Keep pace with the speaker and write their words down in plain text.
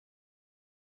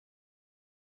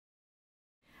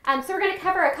So we're going to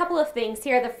cover a couple of things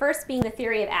here. The first being the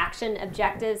theory of action,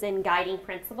 objectives, and guiding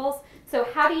principles. So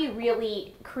how do you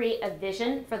really create a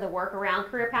vision for the work around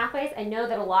career pathways? I know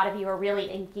that a lot of you are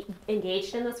really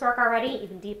engaged in this work already,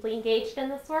 even deeply engaged in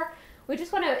this work. We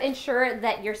just want to ensure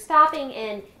that you're stopping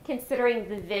and considering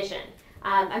the vision.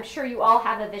 I'm sure you all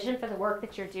have a vision for the work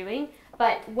that you're doing,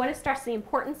 but want to stress the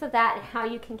importance of that and how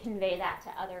you can convey that to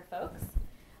other folks.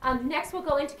 Next, we'll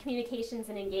go into communications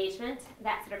and engagement,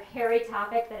 that sort of hairy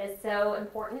topic that is so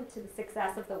important to the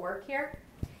success of the work here.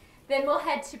 Then we'll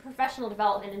head to professional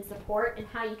development and support and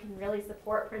how you can really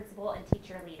support principal and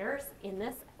teacher leaders in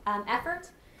this effort.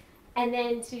 And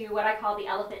then to what I call the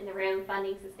elephant in the room,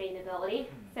 funding sustainability.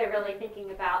 So really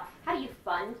thinking about how do you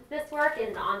fund this work in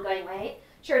an ongoing way.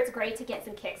 Sure, it's great to get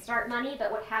some Kickstart money,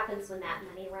 but what happens when that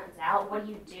money runs out? What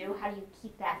do you do? How do you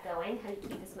keep that going? How do you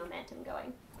keep this momentum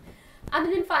going? And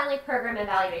then finally, program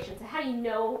evaluation. So how do you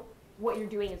know what you're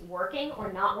doing is working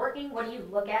or not working? What do you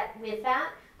look at with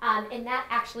that? And that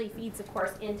actually feeds, of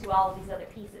course, into all of these other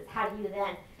pieces. How do you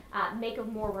then make a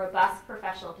more robust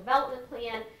professional development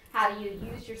plan? How do you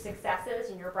use your successes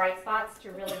and your bright spots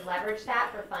to really leverage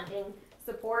that for funding,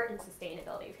 support, and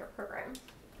sustainability of your program?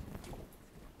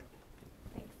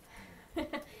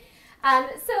 Thanks.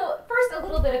 So first, a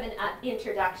little bit of an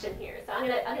introduction here. So I'm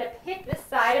gonna pick this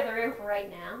side of the room for right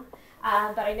now.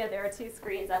 But I know there are two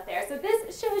screens up there. So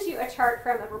this shows you a chart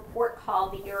from a report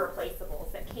called The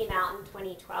Irreplaceables that came out in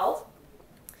 2012.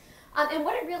 And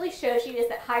what it really shows you is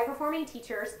that high-performing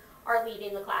teachers are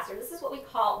leaving the classroom. This is what we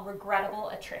call regrettable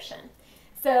attrition.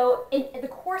 So in the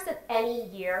course of any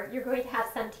year, you're going to have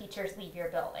some teachers leave your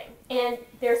building. And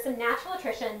there's some natural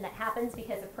attrition that happens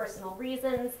because of personal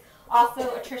reasons,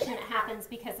 also attrition that happens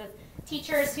because of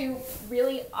teachers who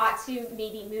really ought to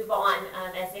maybe move on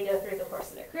as they go through the course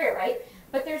of their career, right?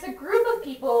 But there's a group of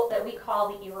people that we call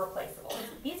the irreplaceables.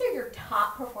 These are your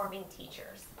top performing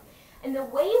teachers. And the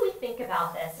way we think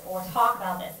about this or talk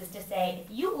about this is to say,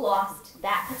 if you lost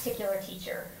that particular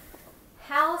teacher,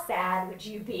 how sad would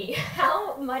you be?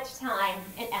 How much time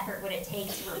and effort would it take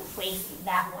to replace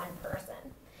that one person?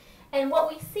 And what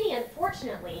we see,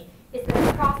 unfortunately, is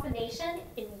that across the nation,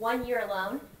 in 1 year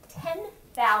alone,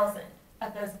 10,000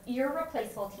 of those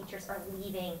irreplaceable teachers are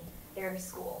leaving their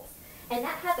schools. And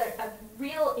that has a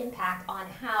real impact on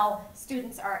how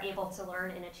students are able to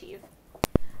learn and achieve.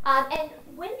 And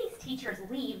when these teachers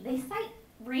leave, they cite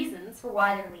reasons for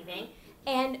why they're leaving.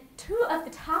 And two of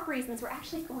the top reasons were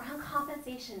actually around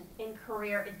compensation and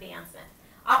career advancement,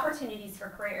 opportunities for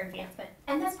career advancement.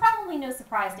 And that's probably no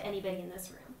surprise to anybody in this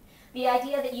room. The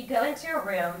idea that you go into a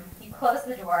room, you close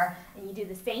the door, and you do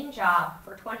the same job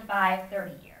for 25,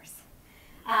 30 years.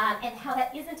 And how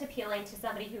that isn't appealing to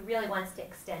somebody who really wants to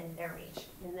extend their reach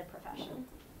in the profession.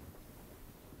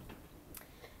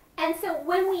 And so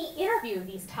when we interview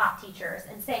these top teachers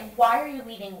and say, why are you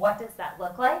leaving, what does that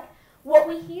look like? What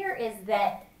we hear is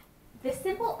that the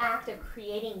simple act of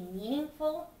creating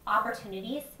meaningful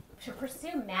opportunities to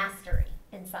pursue mastery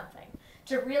in something,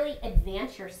 to really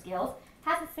advance your skills,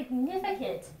 has a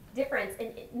significant difference, and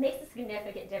it makes a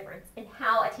significant difference in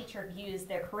how a teacher views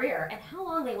their career and how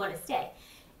long they want to stay.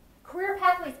 Career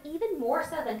pathways even more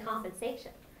so than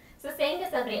compensation. So saying to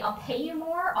somebody, I'll pay you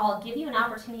more, I'll give you an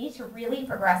opportunity to really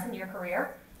progress in your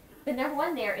career, the number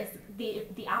one there is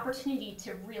the opportunity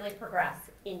to really progress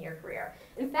in your career.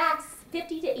 In fact,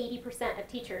 50 to 80% of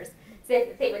teachers said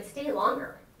that they would stay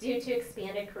longer due to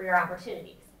expanded career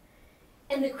opportunities.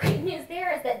 And the great news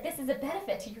there is that this is a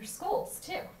benefit to your schools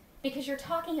too, because you're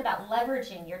talking about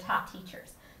leveraging your top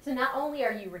teachers. So not only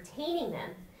are you retaining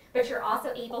them, but you're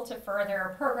also able to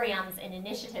further programs and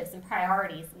initiatives and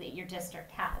priorities that your district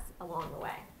has along the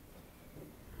way.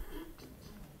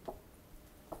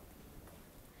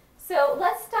 So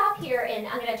let's stop here, and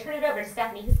I'm going to turn it over to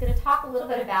Stephanie, who's going to talk a little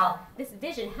bit about this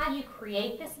vision, how you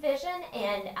create this vision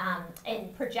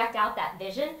and project out that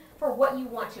vision for what you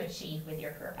want to achieve with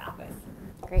your career pathways.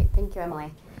 Great, thank you,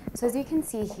 Emily. So as you can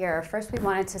see here, first we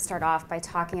wanted to start off by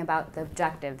talking about the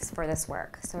objectives for this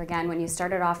work. So again, when you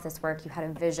started off this work, you had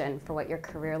a vision for what your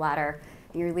career ladder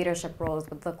and your leadership roles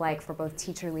would look like for both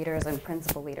teacher leaders and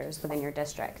principal leaders within your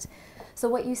district. So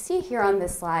what you see here on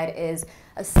this slide is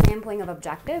a sampling of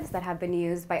objectives that have been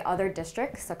used by other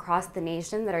districts across the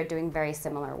nation that are doing very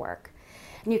similar work.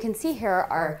 And you can see here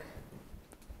are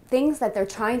things that they're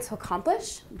trying to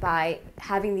accomplish by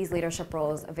having these leadership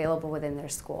roles available within their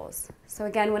schools. So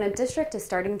again, when a district is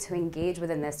starting to engage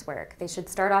within this work, they should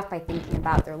start off by thinking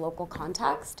about their local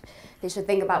context. They should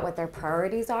think about what their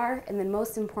priorities are, and then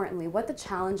most importantly, what the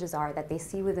challenges are that they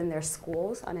see within their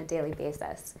schools on a daily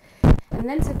basis. And and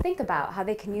then to think about how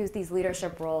they can use these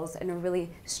leadership roles in a really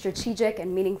strategic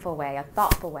and meaningful way, a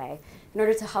thoughtful way, in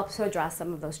order to help to address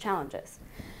some of those challenges.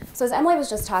 So as Emily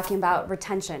was just talking about,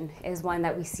 retention is one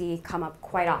that we see come up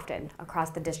quite often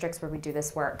across the districts where we do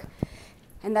this work.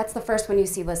 And that's the first one you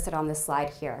see listed on this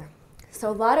slide here. So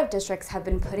a lot of districts have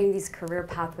been putting these career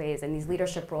pathways and these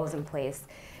leadership roles in place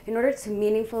in order to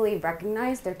meaningfully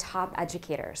recognize their top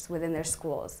educators within their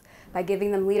schools by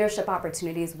giving them leadership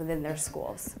opportunities within their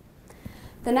schools.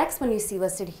 The next one you see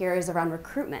listed here is around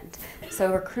recruitment.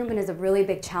 So recruitment is a really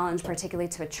big challenge, particularly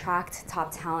to attract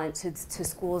top talent to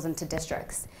schools and to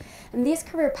districts. And these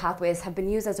career pathways have been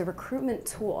used as a recruitment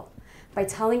tool by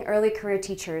telling early career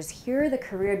teachers, here are the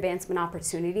career advancement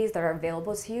opportunities that are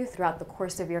available to you throughout the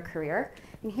course of your career,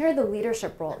 and here are the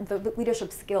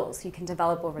leadership skills you can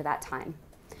develop over that time.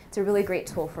 It's a really great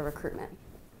tool for recruitment.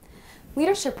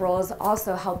 Leadership roles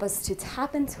also help us to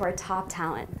tap into our top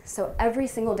talent. So every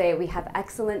single day we have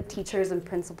excellent teachers and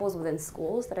principals within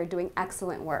schools that are doing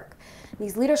excellent work.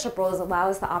 These leadership roles allow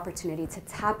us the opportunity to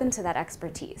tap into that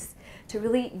expertise, to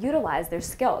really utilize their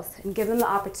skills and give them the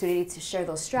opportunity to share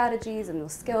those strategies and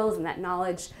those skills and that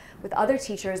knowledge with other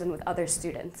teachers and with other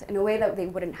students in a way that they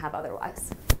wouldn't have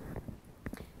otherwise.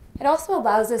 It also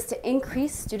allows us to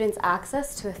increase students'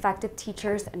 access to effective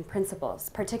teachers and principals,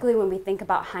 particularly when we think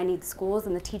about high-need schools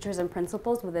and the teachers and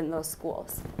principals within those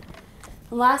schools.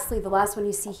 And lastly, the last one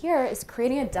you see here is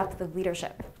creating a depth of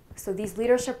leadership. So these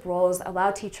leadership roles allow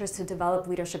teachers to develop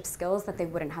leadership skills that they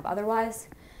wouldn't have otherwise,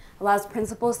 allows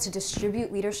principals to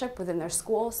distribute leadership within their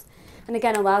schools, and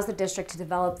again, allows the district to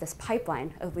develop this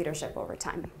pipeline of leadership over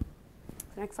time.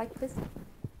 So next slide, please.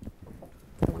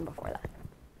 The one before that.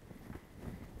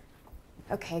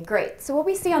 Okay, great. So what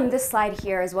we see on this slide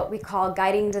here is what we call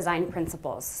guiding design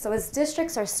principles. So as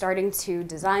districts are starting to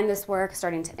design this work,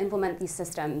 starting to implement these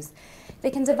systems, they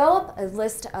can develop a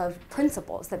list of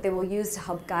principles that they will use to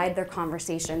help guide their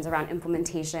conversations around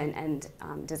implementation and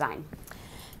design.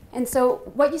 And so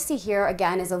what you see here,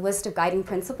 again, is a list of guiding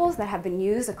principles that have been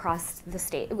used across the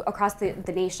state, across the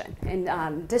nation,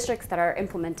 in districts that are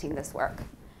implementing this work.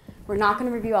 We're not going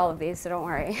to review all of these, so don't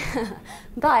worry.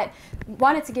 But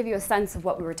wanted to give you a sense of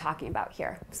what we were talking about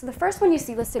here. So the first one you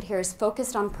see listed here is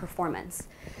focused on performance.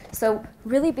 So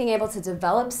really being able to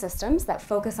develop systems that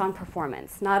focus on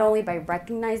performance, not only by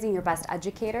recognizing your best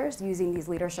educators using these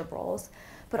leadership roles,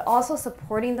 but also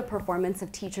supporting the performance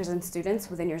of teachers and students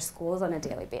within your schools on a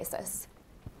daily basis.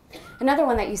 Another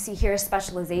one that you see here is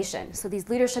specialization. So these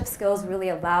leadership skills really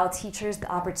allow teachers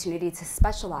the opportunity to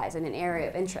specialize in an area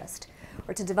of interest,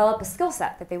 or to develop a skill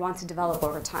set that they want to develop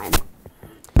over time.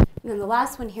 And then the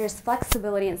last one here is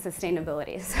flexibility and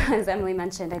sustainability. So as Emily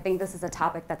mentioned, I think this is a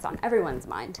topic that's on everyone's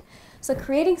mind. So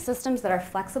creating systems that are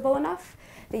flexible enough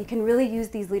that you can really use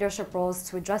these leadership roles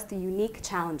to address the unique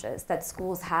challenges that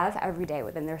schools have every day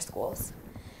within their schools.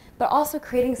 But also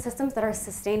creating systems that are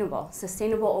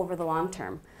sustainable over the long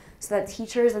term, so that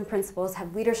teachers and principals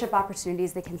have leadership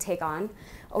opportunities they can take on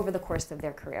over the course of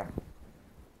their career.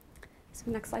 So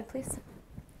next slide, please.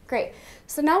 Great.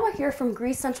 So now we're here from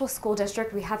Greece Central School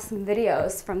District. We have some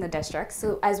videos from the district.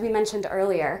 So as we mentioned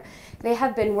earlier, they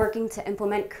have been working to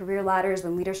implement career ladders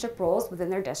and leadership roles within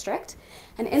their district.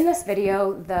 And in this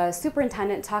video, the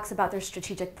superintendent talks about their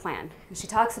strategic plan. And she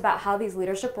talks about how these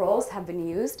leadership roles have been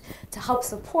used to help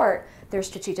support their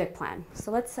strategic plan.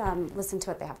 So let's listen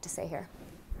to what they have to say here.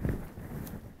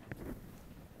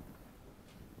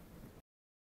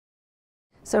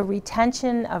 So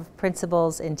retention of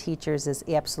principals and teachers is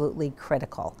absolutely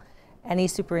critical. Any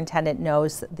superintendent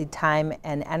knows the time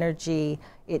and energy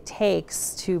it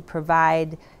takes to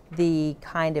provide the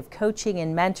kind of coaching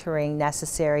and mentoring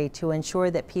necessary to ensure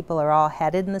that people are all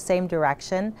headed in the same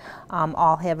direction,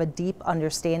 all have a deep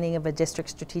understanding of a district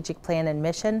strategic plan and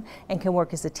mission, and can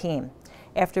work as a team.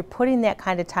 After putting that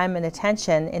kind of time and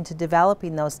attention into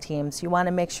developing those teams, you want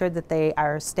to make sure that they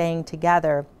are staying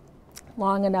together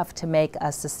long enough to make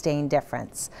a sustained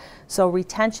difference. So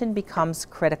retention becomes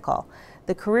critical.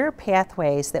 The career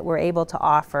pathways that we're able to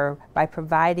offer by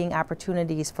providing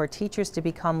opportunities for teachers to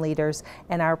become leaders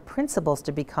and our principals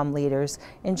to become leaders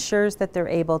ensures that they're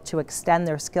able to extend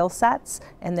their skill sets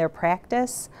and their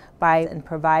practice by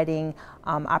providing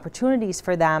opportunities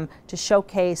for them to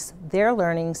showcase their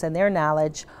learnings and their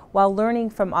knowledge while learning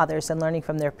from others and learning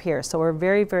from their peers. So we're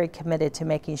very, very committed to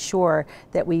making sure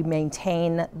that we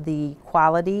maintain the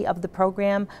quality of the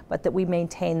program, but that we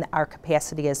maintain our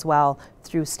capacity as well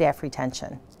through staff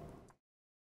retention.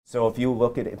 So if you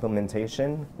look at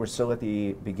implementation, we're still at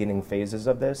the beginning phases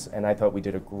of this, and I thought we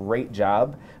did a great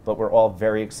job, but we're all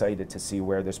very excited to see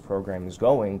where this program is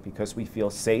going because we feel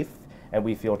safe and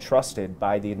we feel trusted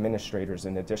by the administrators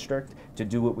in the district to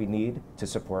do what we need to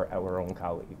support our own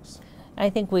colleagues. I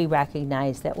think we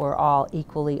recognize that we're all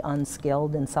equally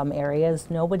unskilled in some areas.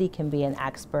 Nobody can be an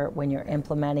expert when you're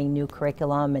implementing new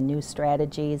curriculum and new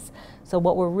strategies. So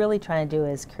what we're really trying to do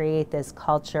is create this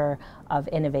culture of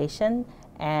innovation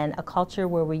and a culture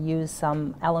where we use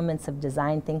some elements of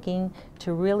design thinking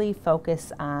to really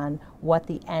focus on what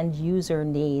the end user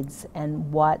needs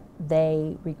and what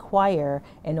they require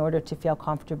in order to feel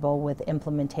comfortable with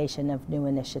implementation of new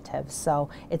initiatives.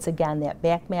 So it's again that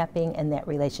back mapping and that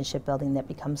relationship building that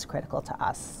becomes critical to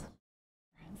us.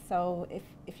 So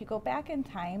if you go back in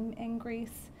time in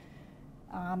Greece,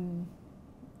 5-10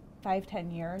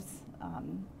 years,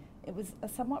 it was a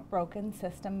somewhat broken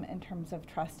system in terms of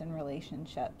trust and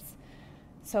relationships.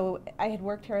 So I had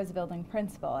worked here as a building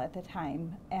principal at the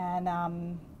time,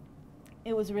 and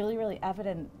it was really, really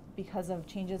evident because of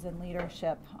changes in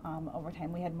leadership over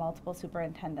time. We had multiple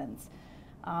superintendents,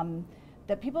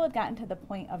 that people had gotten to the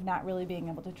point of not really being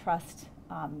able to trust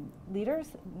leaders,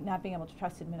 not being able to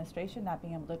trust administration, not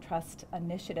being able to trust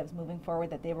initiatives moving forward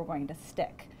that they were going to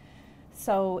stick.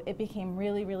 So it became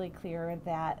really, really clear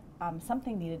that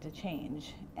something needed to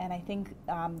change. And I think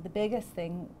the biggest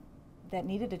thing that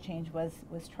needed to change was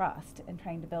trust, and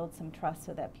trying to build some trust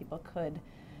so that people could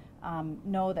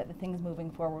know that the things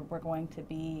moving forward were going to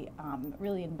be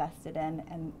really invested in,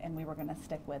 and we were going to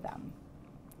stick with them.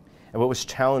 And what was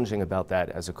challenging about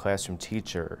that as a classroom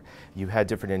teacher, you had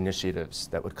different initiatives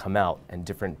that would come out and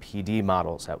different PD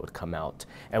models that would come out.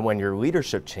 And when your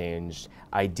leadership changed,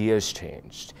 ideas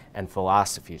changed and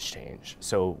philosophies changed.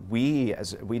 So we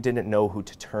didn't know who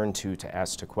to turn to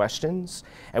ask the questions,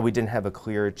 and we didn't have a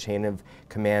clear chain of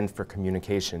command for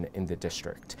communication in the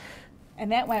district. And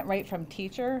that went right from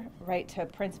teacher right to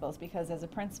principals, because as a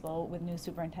principal with new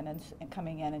superintendents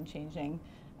coming in and changing,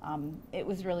 it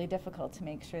was really difficult to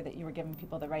make sure that you were giving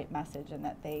people the right message and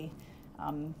that they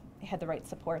had the right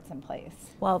supports in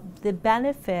place. Well, the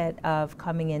benefit of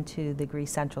coming into the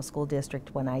Greece Central School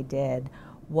District when I did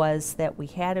was that we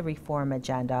had a reform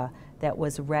agenda that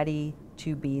was ready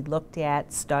to be looked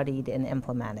at, studied, and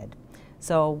implemented.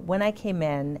 So when I came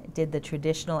in, did the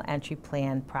traditional entry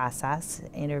plan process,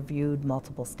 interviewed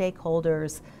multiple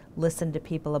stakeholders, listened to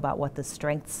people about what the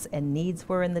strengths and needs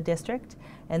were in the district,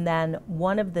 and then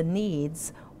one of the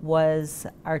needs was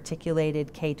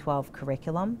articulated K-12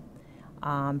 curriculum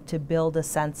to build a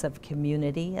sense of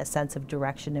community, a sense of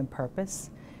direction and purpose,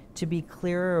 to be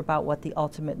clearer about what the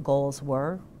ultimate goals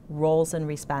were, roles and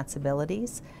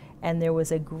responsibilities, and there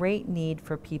was a great need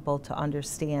for people to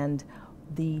understand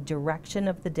the direction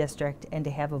of the district and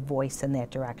to have a voice in that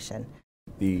direction.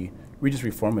 The Regis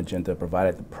Reform Agenda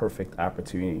provided the perfect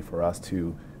opportunity for us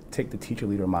to take the teacher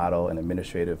leader model and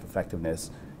administrative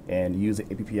effectiveness and use the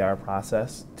APPR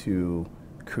process to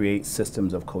create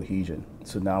systems of cohesion.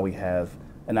 So now we have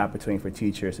an opportunity for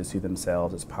teachers to see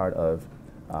themselves as part of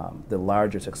the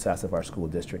larger success of our school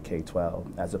district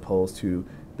K-12, as opposed to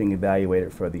being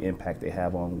evaluated for the impact they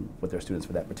have on with their students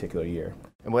for that particular year.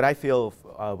 And what I feel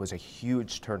was a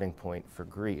huge turning point for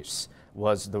Greece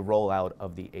was the rollout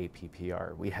of the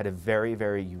APPR. We had a very,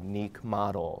 very unique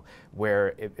model where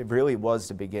it really was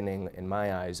the beginning, in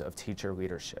my eyes, of teacher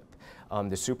leadership.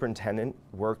 The superintendent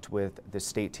worked with the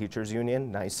State Teachers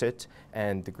Union, NYSET,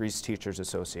 and the Greece Teachers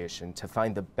Association to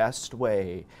find the best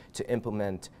way to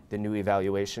implement the new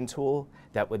evaluation tool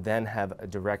that would then have a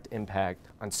direct impact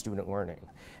on student learning.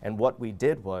 And what we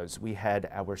did was we had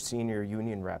our senior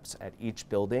union reps at each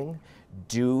building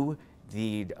do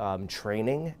the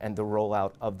training and the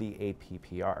rollout of the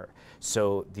APPR.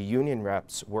 So the union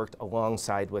reps worked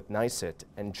alongside with NYSET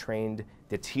and trained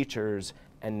the teachers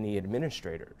and the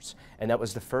administrators. And that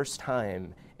was the first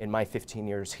time in my 15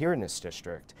 years here in this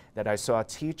district that I saw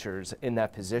teachers in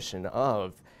that position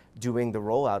of doing the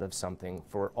rollout of something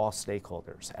for all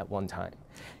stakeholders at one time.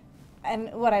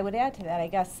 And what I would add to that, I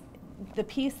guess, the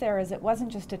piece there is it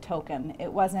wasn't just a token.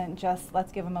 It wasn't just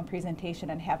let's give them a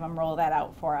presentation and have them roll that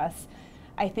out for us.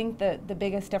 I think the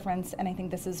biggest difference, and I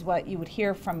think this is what you would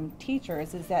hear from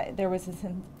teachers, is that there was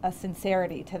a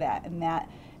sincerity to that, and that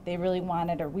they really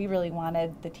wanted, or we really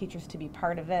wanted, the teachers to be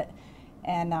part of it,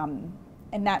 and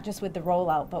not just with the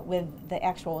rollout, but with the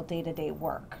actual day-to-day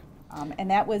work.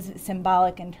 And that was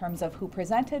symbolic in terms of who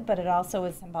presented, but it also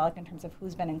was symbolic in terms of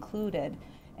who's been included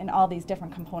in all these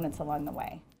different components along the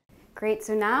way. Great,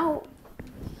 so now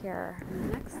here on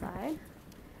the next slide,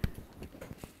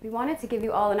 we wanted to give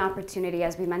you all an opportunity,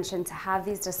 as we mentioned, to have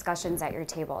these discussions at your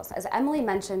tables. As Emily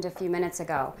mentioned a few minutes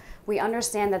ago, we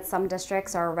understand that some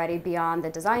districts are already beyond the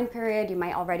design period. You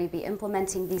might already be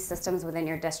implementing these systems within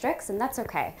your districts, and that's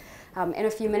okay. In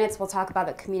a few minutes, we'll talk about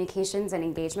the communications and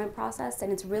engagement process,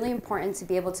 and it's really important to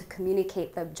be able to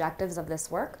communicate the objectives of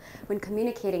this work when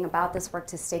communicating about this work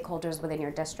to stakeholders within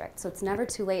your district. So it's never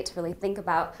too late to really think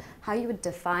about how you would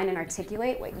define and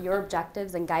articulate what your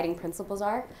objectives and guiding principles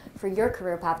are for your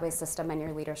career pathway system and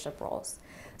your leadership roles.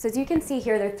 So as you can see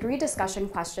here, there are 3 discussion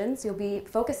questions. You'll be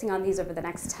focusing on these over the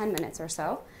next 10 minutes or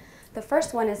so. The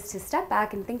first one is to step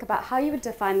back and think about how you would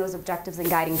define those objectives and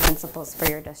guiding principles for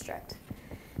your district.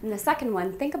 And the second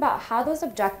one, think about how those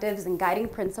objectives and guiding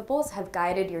principles have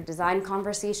guided your design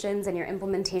conversations and your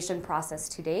implementation process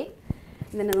to date.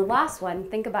 And then in the last one,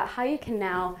 think about how you can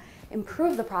now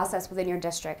improve the process within your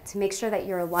district to make sure that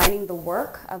you're aligning the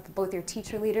work of both your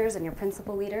teacher leaders and your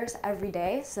principal leaders every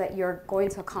day so that you're going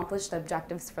to accomplish the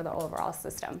objectives for the overall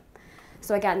system.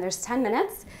 So again, there's 10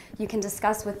 minutes. You can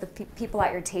discuss with the people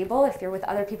at your table. If you're with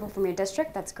other people from your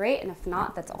district, that's great. And if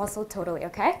not, that's also totally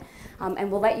okay.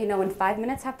 And we'll let you know when 5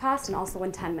 minutes have passed and also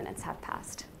when 10 minutes have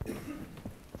passed.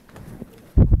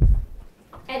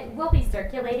 And we'll be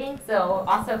circulating, so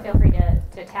also feel free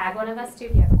to tag one of us too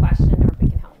if you have a question or if we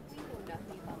can help.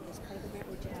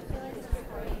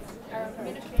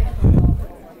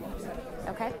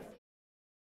 Okay.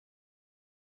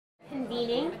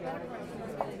 Convening.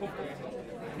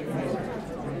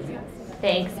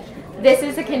 Thanks. This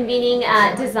is a convening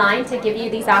designed to give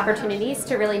you these opportunities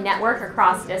to really network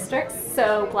across districts,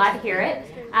 so glad to hear it.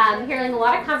 Hearing a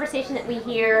lot of conversation that we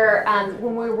hear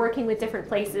when we're working with different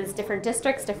places, different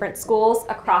districts, different schools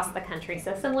across the country.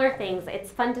 So similar things.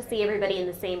 It's fun to see everybody in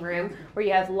the same room where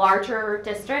you have larger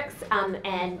districts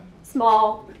and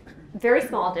small, very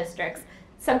small districts,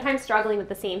 sometimes struggling with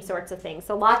the same sorts of things.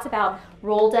 So lots about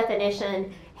role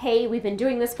definition. Hey, we've been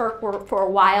doing this for a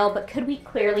while, but could we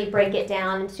clearly break it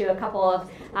down into a couple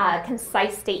of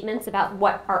concise statements about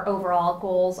what our overall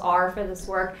goals are for this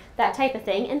work, that type of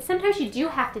thing. And sometimes you do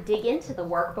have to dig into the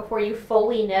work before you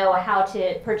fully know how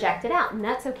to project it out, and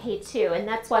that's okay too. And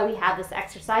that's why we have this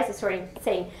exercise of sort of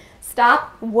saying,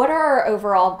 stop, what are our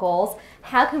overall goals?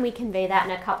 How can we convey that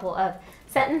in a couple of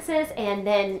sentences, and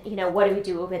then, you know, what do we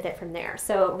do with it from there?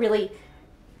 So really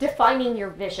defining your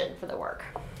vision for the work.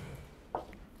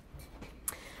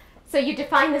 So you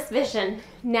define this vision,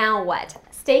 now what?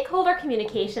 Stakeholder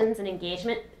communications and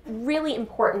engagement, really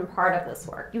important part of this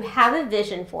work. You have a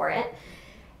vision for it.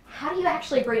 How do you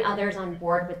actually bring others on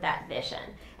board with that vision?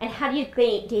 And how do you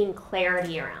gain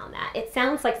clarity around that? It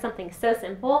sounds like something so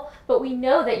simple, but we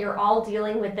know that you're all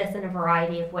dealing with this in a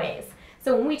variety of ways.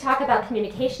 So when we talk about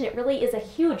communication, it really is a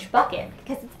huge bucket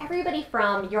because it's everybody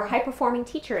from your high-performing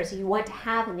teachers you want to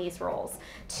have in these roles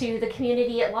to the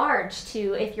community at large,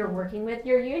 to if you're working with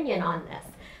your union on this.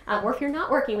 Or if you're not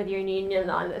working with your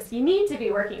union on this, you need to be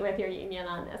working with your union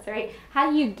on this, right? How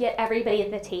do you get everybody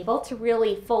at the table to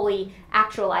really fully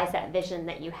actualize that vision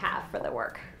that you have for the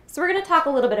work? So we're going to talk a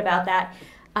little bit about that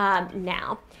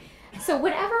now. So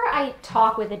whenever I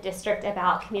talk with a district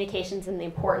about communications and the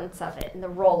importance of it and the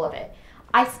role of it,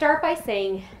 I start by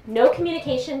saying no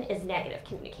communication is negative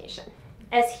communication.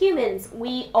 As humans,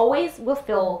 we always will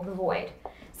fill the void.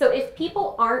 So if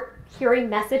people aren't hearing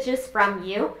messages from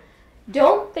you,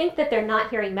 don't think that they're not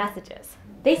hearing messages.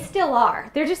 They still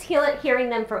are. They're just hearing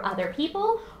them from other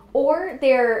people, or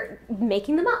they're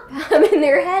making them up in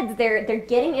their heads. They're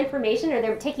getting information, or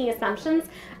they're taking assumptions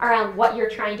around what you're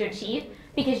trying to achieve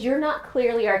because you're not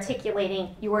clearly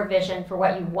articulating your vision for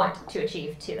what you want to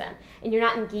achieve to them, and you're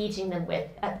not engaging them with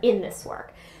in this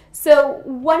work. So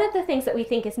one of the things that we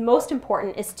think is most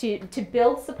important is to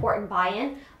build support and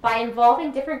buy-in by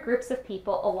involving different groups of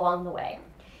people along the way.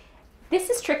 This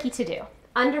is tricky to do,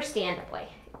 understandably.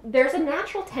 There's a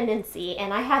natural tendency,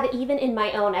 and I have it even in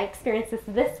my own, I experienced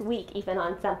this week even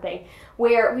on something,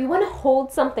 where we want to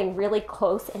hold something really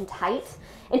close and tight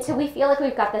until we feel like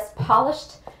we've got this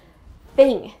polished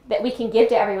thing that we can give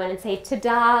to everyone and say,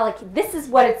 ta-da, like this is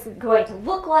what it's going to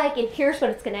look like, and here's what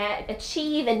it's going to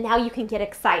achieve, and now you can get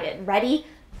excited. Ready?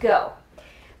 Go.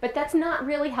 But that's not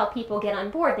really how people get on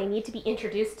board. They need to be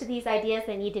introduced to these ideas.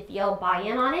 They need to feel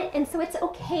buy-in on it. And so it's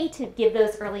okay to give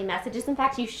those early messages. In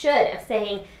fact, you should, of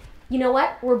saying, you know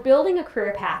what, we're building a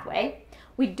career pathway.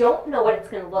 We don't know what it's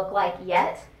going to look like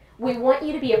yet. We want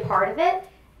you to be a part of it.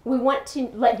 We want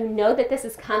to let you know that this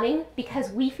is coming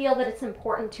because we feel that it's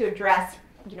important to address,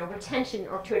 you know, retention,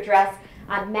 or to address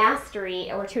mastery,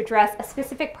 or to address a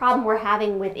specific problem we're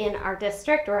having within our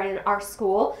district or in our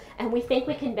school, and we think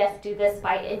we can best do this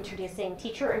by introducing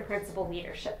teacher and principal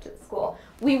leadership to the school.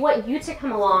 We want you to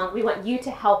come along. We want you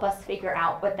to help us figure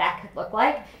out what that could look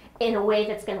like in a way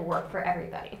that's going to work for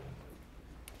everybody.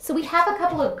 So we have a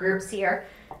couple of groups here.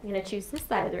 I'm going to choose this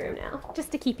side of the room now,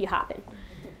 just to keep you hopping.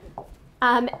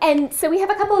 And so we have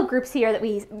a couple of groups here that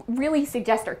we really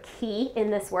suggest are key in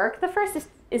this work. The first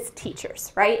is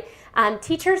teachers, right?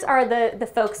 Teachers are the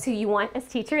folks who you want as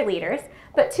teacher leaders,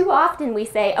 but too often we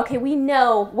say, okay, we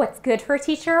know what's good for a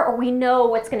teacher, or we know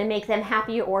what's going to make them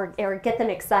happy or get them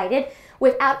excited,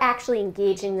 without actually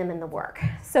engaging them in the work.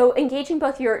 So engaging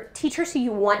both your teachers who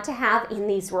you want to have in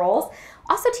these roles,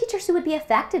 also teachers who would be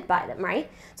affected by them, right?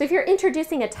 So if you're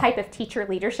introducing a type of teacher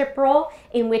leadership role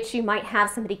in which you might have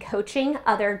somebody coaching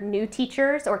other new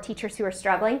teachers or teachers who are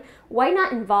struggling, why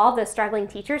not involve those struggling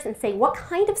teachers and say, what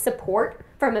kind of support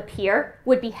from a peer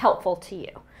would be helpful to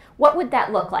you? What would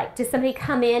that look like? Does somebody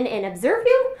come in and observe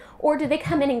you, or do they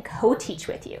come in and co-teach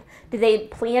with you? Do they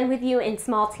plan with you in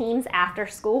small teams after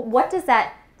school? What would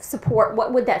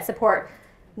that support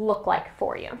look like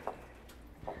for you?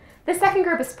 The second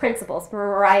group is principals, from a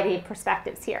variety of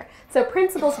perspectives here. So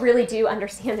principals really do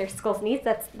understand their school's needs.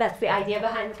 That's the idea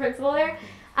behind the principal there.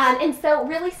 And so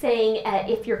really saying,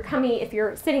 if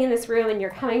you're sitting in this room and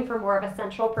you're coming from more of a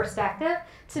central perspective,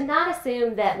 to not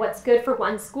assume that what's good for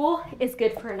one school is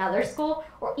good for another school,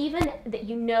 or even that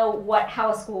you know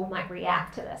how a school might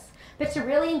react to this. But to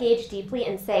really engage deeply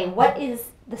and say, what is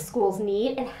the school's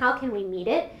need and how can we meet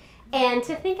it? And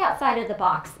to think outside of the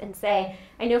box and say,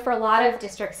 I know for a lot of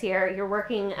districts here,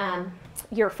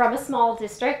 you're from a small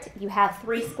district, you have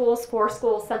 3 schools, 4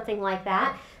 schools, something like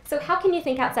that. So how can you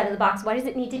think outside of the box? Why does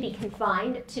it need to be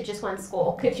confined to just one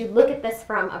school? Could you look at this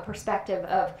from a perspective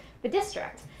of the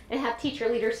district and have teacher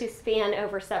leaders who span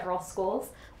over several schools?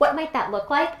 What might that look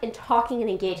like? And talking and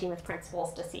engaging with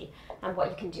principals to see what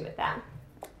you can do with that.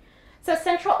 So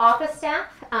central office staff,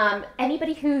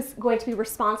 anybody who's going to be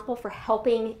responsible for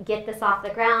helping get this off the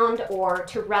ground or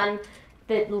to run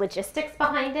the logistics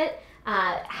behind it,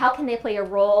 how can they play a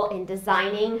role in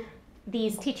designing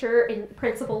these teacher and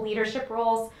principal leadership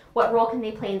roles? What role can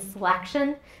they play in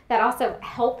selection? That also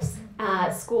helps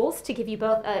schools to give you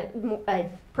both a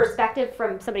perspective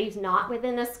from somebody who's not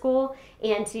within a school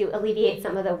and to alleviate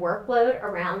some of the workload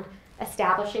around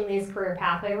establishing these career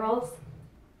pathway roles.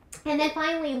 And then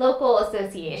finally, local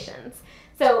associations.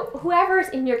 So whoever's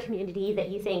in your community that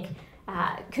you think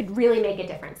could really make a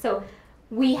difference. So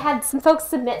we had some folks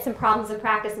submit some problems in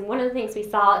practice, and one of the things we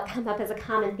saw come up as a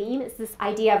common theme is this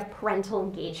idea of parental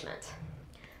engagement.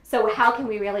 So how can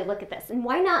we really look at this? And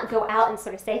why not go out and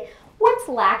sort of say, what's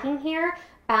lacking here,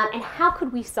 and how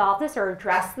could we solve this or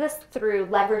address this through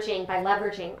by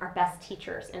leveraging our best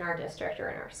teachers in our district or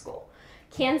in our school?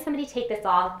 Can somebody take this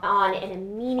on in a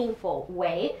meaningful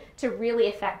way to really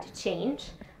affect change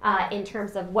in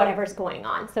terms of whatever's going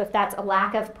on? So if that's a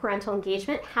lack of parental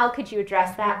engagement, how could you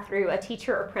address that through a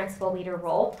teacher or principal leader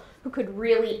role who could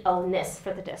really own this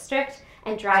for the district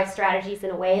and drive strategies in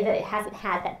a way that it hasn't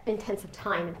had that intensive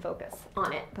time and focus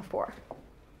on it before?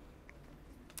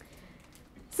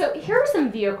 So here are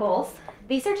some vehicles.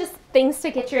 These are just things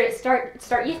to get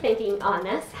start you thinking on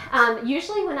this.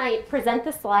 Usually when I present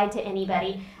the slide to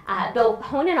anybody, they'll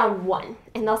hone in on one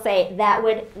and they'll say that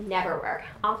would never work.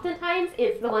 Oftentimes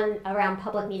it's the one around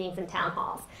public meetings and town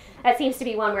halls. That seems to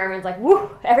be one where everyone's like, woo,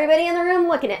 everybody in the room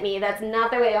looking at me. That's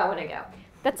not the way I want to go.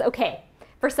 That's okay.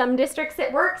 For some districts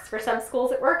it works, for some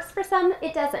schools it works, for some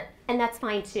it doesn't, and that's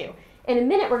fine too. In a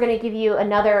minute we're going to give you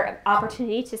another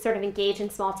opportunity to sort of engage in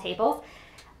small tables.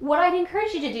 What I'd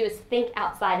encourage you to do is think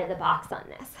outside of the box on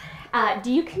this.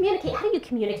 Do you communicate? How do you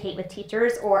communicate with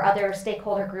teachers or other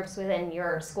stakeholder groups within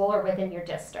your school or within your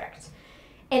district?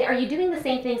 And are you doing the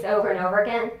same things over and over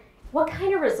again? What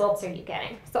kind of results are you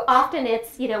getting? So often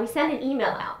it's, we send an email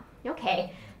out.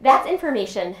 Okay, that's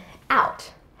information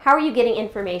out. How are you getting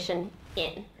information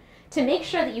in? To make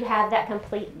sure that you have that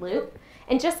complete loop.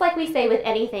 And just like we say with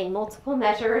anything, multiple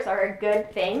measures are a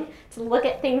good thing to look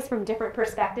at things from different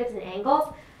perspectives and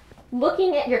angles.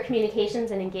 Looking at your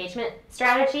communications and engagement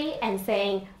strategy and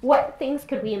saying what things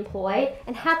could we employ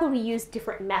and how could we use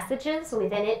different messages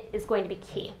within it is going to be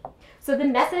key. So the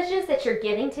messages that you're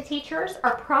giving to teachers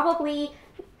are probably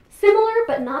similar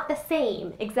but not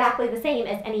exactly the same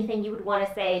as anything you would want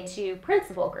to say to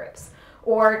principal groups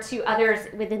or to others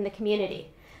within the community.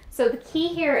 So the key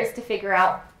here is to figure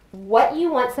out what you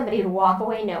want somebody to walk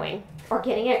away knowing or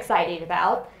getting excited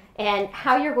about, and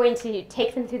how you're going to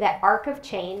take them through that arc of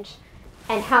change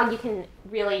and how you can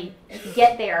really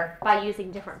get there by using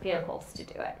different vehicles to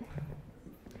do it.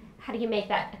 How do you make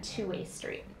that a two-way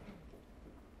street?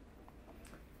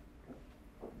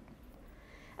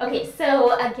 Okay,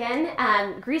 so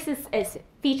again, Greece is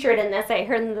featured in this. I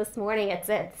heard them this morning.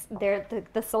 They're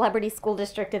the celebrity school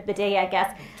district of the day, I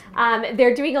guess.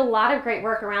 They're doing a lot of great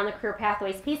work around the career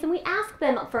pathways piece, and we asked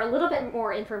them for a little bit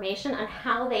more information on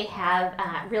how they have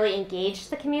really engaged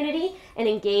the community and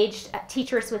engaged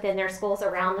teachers within their schools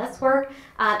around this work.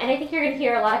 And I think you're going to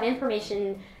hear a lot of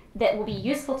information that will be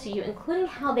useful to you, including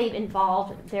how they've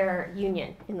involved their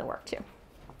union in the work too.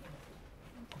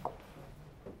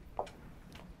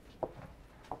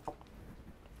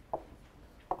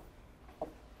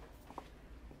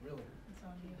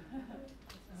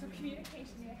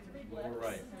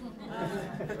 Right.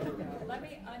 Let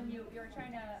me unmute. We were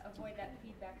trying to avoid that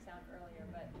feedback sound earlier,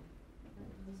 but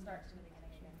we'll start from the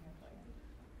beginning again here for you.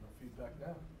 No feedback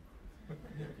now.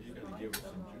 You gotta give us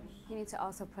some juice. You need to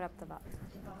also put up the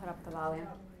volume.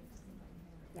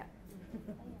 Yeah.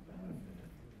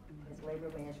 As labor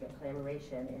management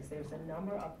collaboration is there's a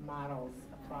number of models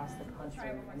across the country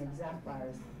and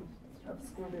exemplars of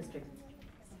school districts.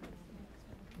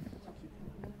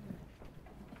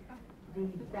 The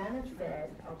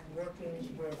benefit of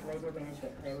working with labor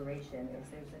management collaboration is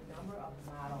there's a number of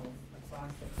models across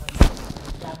the country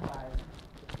and exemplars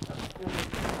of school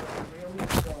districts that really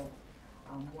built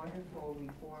wonderful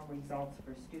reform results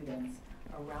for students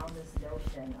around this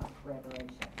notion of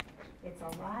collaboration. It's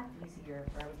a lot easier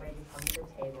for everybody to come to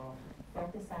the table,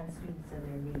 focus on students and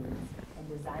their needs, and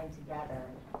design together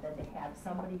than to have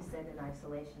somebody sit in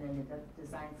isolation and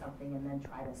design something and then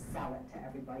try to sell it to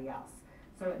everybody else.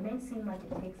 So it may seem like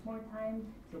it takes more time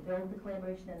to build the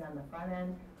collaboration on the front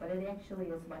end, but it actually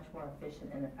is much more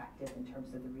efficient and effective in terms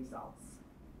of the results.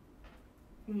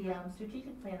 The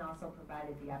strategic plan also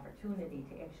provided the opportunity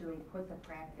to actually put the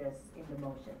practice into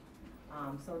motion.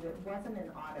 So that it wasn't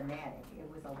an automatic. It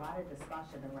was a lot of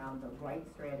discussion around the right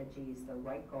strategies, the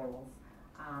right goals,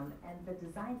 and the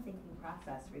design thinking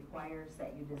process requires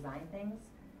that you design things,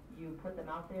 you put them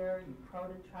out there, you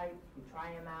prototype, you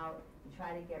try them out, you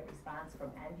try to get response from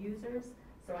end users.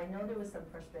 So I know there was some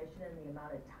frustration in the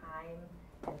amount of time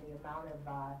and the amount of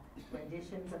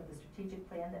renditions of the strategic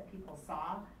plan that people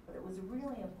saw, but it was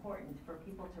really important for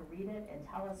people to read it and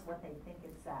tell us what they think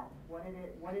it said. What did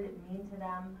it mean to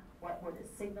them? What would it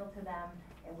signal to them?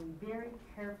 And we very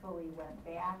carefully went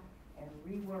back and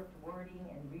reworked wording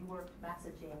and reworked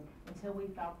messaging until we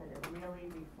felt that it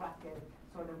really reflected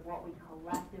sort of what we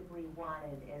collectively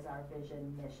wanted as our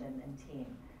vision, mission, and team.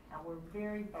 And we're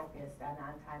very focused on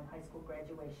on-time high school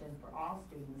graduation for all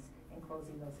students and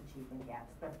closing those achievement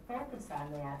gaps. The focus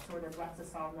on that sort of lets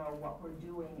us all know what we're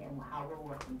doing and how we're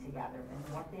working together and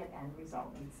what that end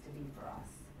result needs to be for us.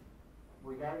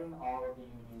 Regarding all of the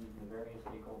unions and the various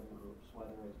stakeholder groups,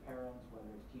 whether it's parents,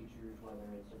 whether it's teachers, whether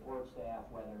it's support staff,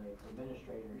 whether it's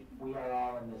administrators, we are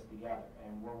all in this together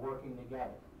and we're working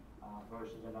together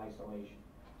versus in isolation.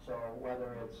 So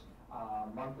whether it's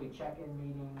monthly check-in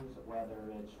meetings, whether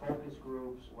it's focus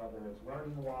groups, whether it's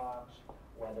learning walks,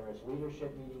 whether it's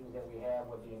leadership meetings that we have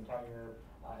with the entire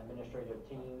administrative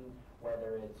team,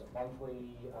 whether it's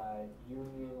monthly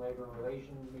union labor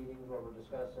relations meetings where we're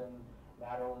discussing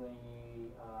not only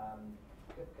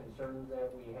concerns that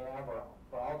we have,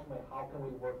 but ultimately how can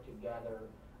we work together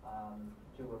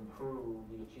to improve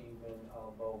the achievement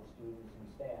of both students and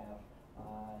staff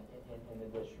in the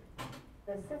district.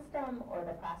 The system or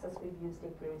the process we've used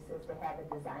at Greece is to have a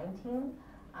design team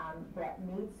that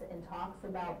meets and talks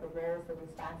about the roles, the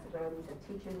responsibilities of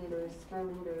teacher leaders, school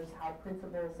leaders, how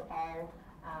principals all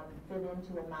fit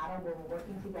into a model where we're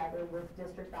working together with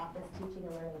district office teaching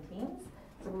and learning teams.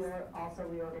 So we're also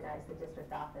reorganized the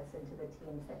district office into the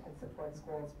teams that can support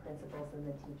schools, principals, and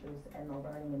the teachers and the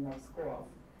learning in those schools.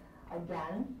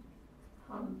 Again,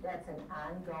 that's an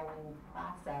ongoing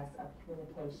process of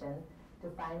communication,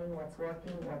 defining what's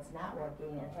working, what's not working,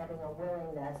 and having a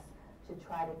willingness to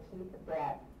try to keep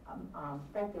that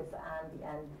focus on the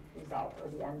end result or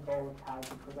the end goal of college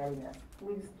readiness.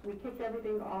 We kicked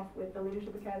everything off with the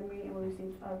Leadership Academy, and we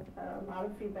received a lot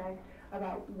of feedback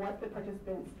about what the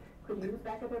participants could use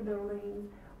back at their buildings,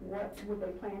 what would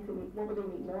they plan to need, what would they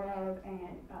need more of,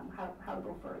 and how to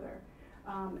go further.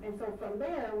 And so from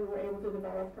there, we were able to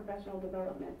develop professional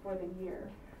development for the year,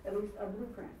 at least a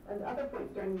blueprint. At other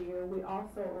points during the year, we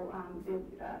also did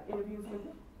interviews with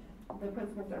the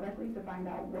principals directly to find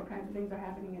out what kinds of things are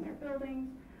happening in their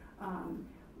buildings.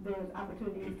 There's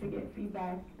opportunities to get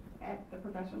feedback at the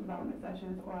professional development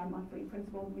sessions or our monthly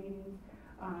principal meetings.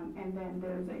 And then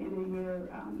there's an end-of-the-year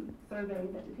survey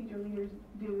that the teacher leaders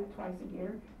do twice a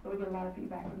year. So we get a lot of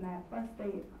feedback from that. Plus,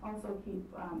 they also keep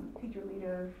teacher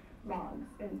leader logs,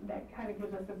 and that kind of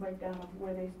gives us a breakdown of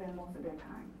where they spend most of their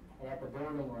time. And at the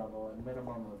building level, a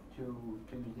minimum of 2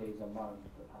 Tuesdays a month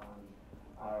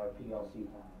are PLC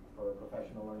time for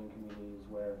professional learning communities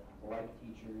where like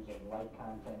teachers and like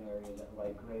content areas at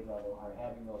like grade level are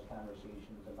having those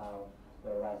conversations about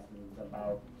their lessons,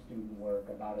 about student work,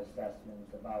 about assessments,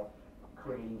 about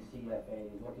creating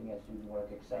CFAs, looking at student work,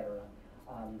 etc.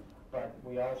 But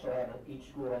we also have, each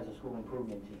school has a school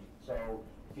improvement team. So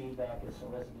feedback is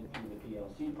solicited through the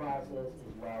PLC process,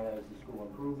 as well as the school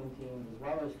improvement teams, as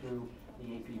well as through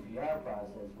the APPR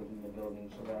process within the building.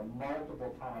 So there are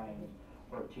multiple times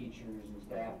for teachers and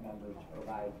staff members to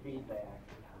provide feedback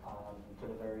to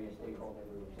the various stakeholder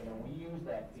groups. And then we use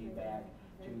that feedback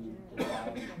to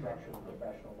design the structure of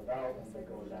professional development that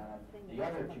goes on the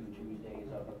other 2 Tuesdays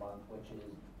of the month, which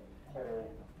is whole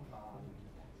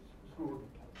school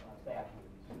staff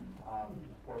meetings,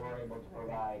 where we're able to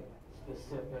provide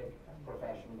specific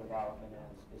professional development and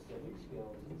specific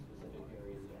skills in specific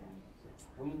areas.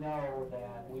 We know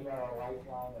that we are a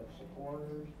lifeline of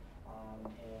supporters,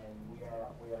 and we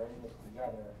are in this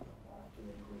together to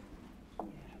improve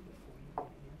student achievement.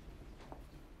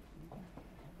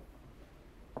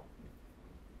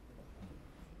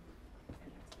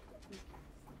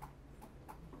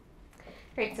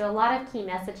 Great, so a lot of key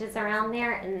messages around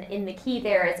there, and the key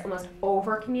there is almost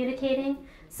over communicating.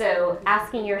 So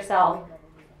asking yourself,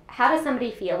 how does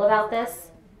somebody feel about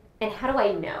this, and how do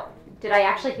I know? Did I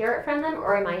actually hear it from them,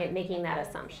 or am I making that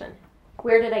assumption?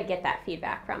 Where did I get that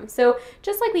feedback from? So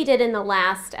just like we did in the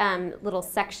last little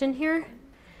section here,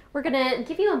 we're going to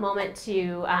give you a moment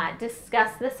to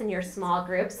discuss this in your small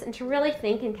groups and to really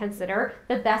think and consider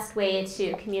the best way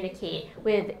to communicate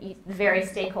with the various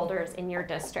stakeholders in your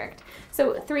district.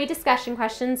 So 3 discussion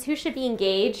questions: who should be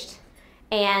engaged,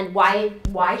 and why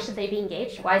should they be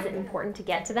engaged? Why is it important to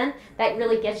get to them? That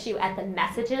really gets you at the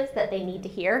messages that they need to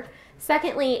hear.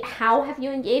 Secondly, how have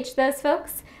you engaged those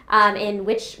folks? And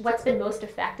what's been most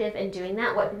effective in doing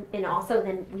that? And also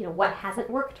then, what hasn't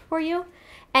worked for you?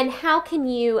 And how can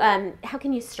you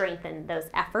strengthen those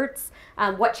efforts?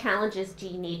 What challenges do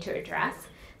you need to address?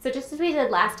 So just as we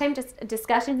did last time, just a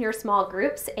discussion in your small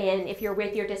groups, and if you're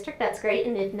with your district, that's great,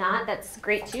 and if not, that's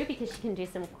great too, because you can do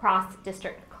some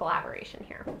cross-district collaboration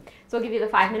here. So we'll give you the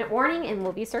 5-minute warning, and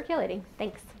we'll be circulating.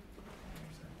 Thanks.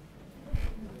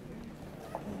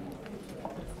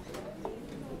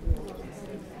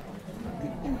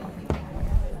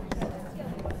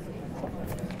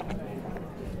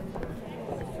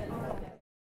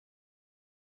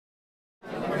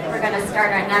 We're going to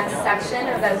start our next section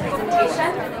of the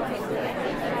presentation.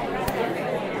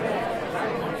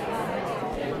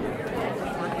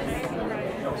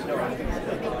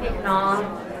 You can all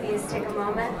please take a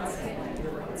moment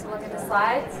to look at the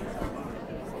slides.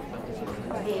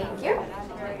 Thank you.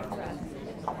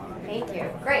 Thank you.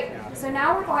 Great. So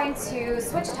now we're going to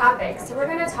switch topics. So we're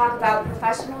going to talk about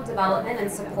professional development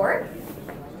and support.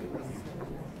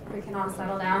 We can all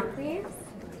settle down, please.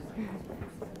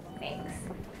 Thanks.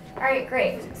 All right,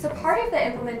 great. So part of the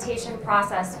implementation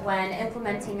process when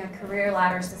implementing a career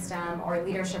ladder system or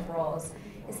leadership roles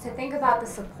is to think about the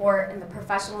support and the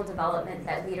professional development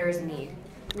that leaders need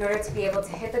in order to be able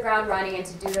to hit the ground running and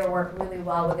to do their work really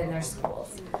well within their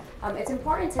schools. It's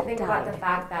important to think about the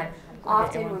fact that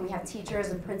often when we have teachers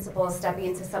and principals stepping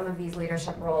into some of these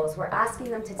leadership roles, we're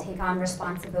asking them to take on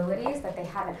responsibilities that they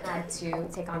haven't had to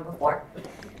take on before.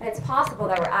 And it's possible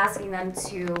that we're asking them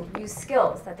to use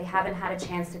skills that they haven't had a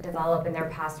chance to develop in their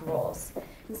past roles.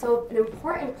 And so an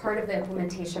important part of the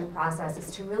implementation process is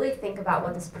to really think about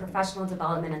what this professional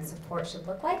development and support should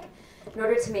look like in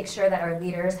order to make sure that our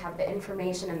leaders have the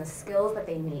information and the skills that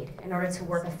they need in order to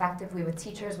work effectively with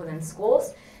teachers within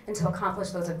schools and to accomplish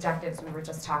those objectives we were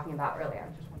just talking about earlier.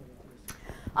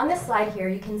 On this slide here,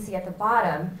 you can see at the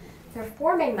bottom, there are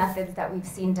 4 main methods that we've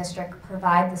seen districts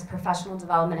provide this professional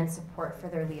development and support for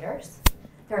their leaders.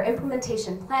 There are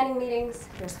implementation planning meetings,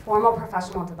 there's formal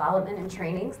professional development and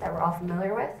trainings that we're all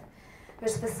familiar with,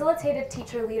 there's facilitated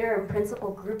teacher, leader, and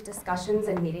principal group discussions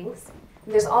and meetings,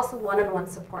 and there's also one-on-one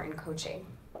support and coaching.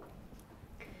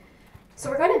 So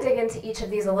we're going to dig into each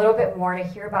of these a little bit more to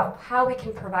hear about how we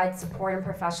can provide support and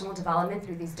professional development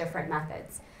through these different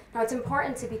methods. Now it's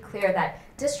important to be clear that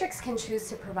districts can choose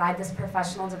to provide this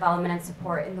professional development and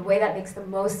support in the way that makes the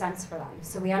most sense for them.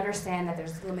 So we understand that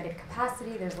there's limited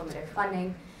capacity, there's limited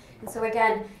funding. And so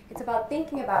again, it's about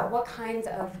thinking about what kinds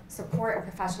of support and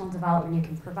professional development you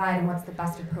can provide and what's the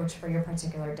best approach for your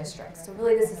particular district. So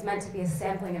really this is meant to be a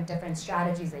sampling of different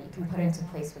strategies that you can put into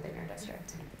place within your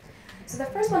district. So the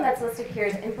first one that's listed here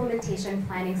is implementation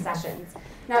planning sessions.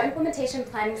 Now implementation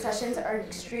planning sessions are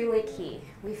extremely key.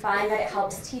 We find that it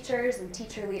helps teachers and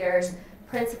teacher leaders,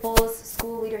 principals,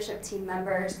 school leadership team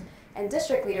members and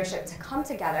district leadership to come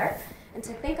together and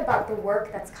to think about the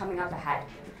work that's coming up ahead.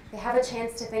 They have a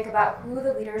chance to think about who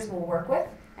the leaders will work with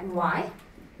and why,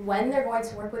 when they're going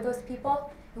to work with those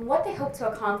people, and what they hope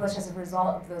to accomplish as a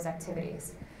result of those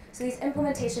activities. So these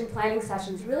implementation planning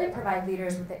sessions really provide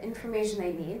leaders with the information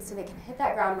they need so they can hit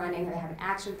that ground running, and they have an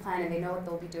action plan, and they know what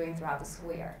they'll be doing throughout the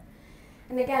school year.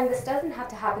 And again, this doesn't have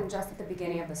to happen just at the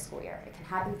beginning of the school year. It can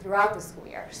happen throughout the school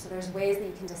year. So there's ways that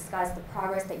you can discuss the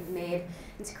progress that you've made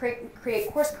and to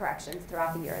create course corrections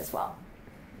throughout the year as well.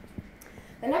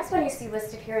 The next one you see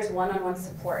listed here is one-on-one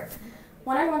support.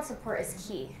 One-on-one support is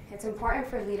key. It's important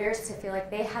for leaders to feel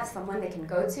like they have someone they can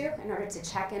go to in order to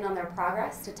check in on their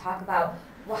progress, to talk about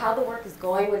how the work is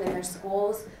going within their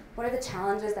schools, what are the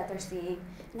challenges that they're seeing,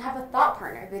 and have a thought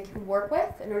partner they can work with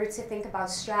in order to think about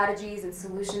strategies and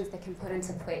solutions they can put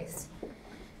into place.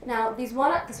 Now, this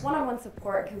one-on-one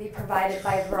support can be provided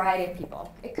by a variety of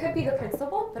people. It could be the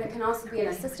principal, but it can also be an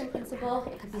assistant principal.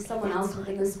 It could be someone else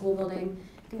within the school building.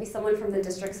 It can be someone from the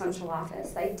district central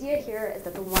office. The idea here is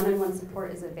that the one-on-one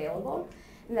support is available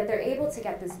and that they're able to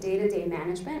get this day-to-day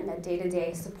management and that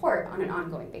day-to-day support on an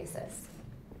ongoing basis.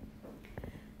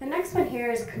 The next one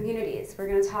here is communities. We're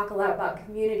going to talk a lot about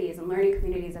communities and learning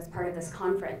communities as part of this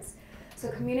conference. So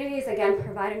communities, again,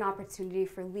 provide an opportunity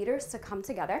for leaders to come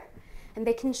together, and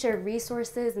they can share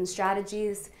resources and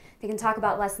strategies. They can talk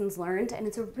about lessons learned, and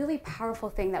it's a really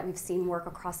powerful thing that we've seen work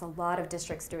across a lot of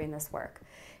districts doing this work.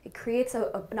 It creates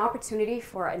an opportunity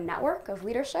for a network of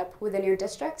leadership within your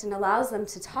district and allows them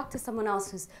to talk to someone else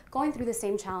who's going through the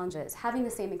same challenges, having the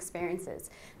same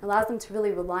experiences. It allows them to really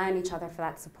rely on each other for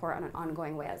that support on an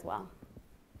ongoing way as well.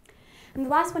 And the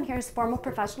last one here is formal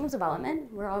professional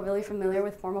development. We're all really familiar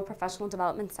with formal professional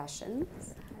development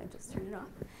sessions. I just turned it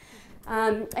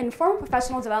off. And formal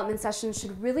professional development sessions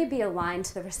should really be aligned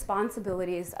to the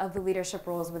responsibilities of the leadership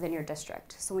roles within your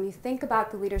district. So when you think about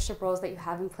the leadership roles that you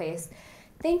have in place,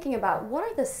 thinking about what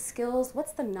are the skills,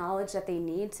 what's the knowledge that they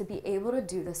need to be able to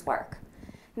do this work.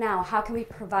 Now, how can we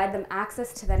provide them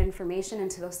access to that information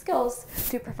and to those skills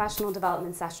through professional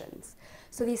development sessions?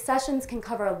 So these sessions can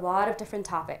cover a lot of different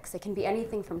topics. It can be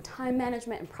anything from time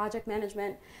management and project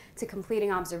management to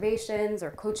completing observations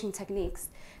or coaching techniques.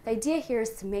 The idea here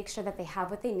is to make sure that they have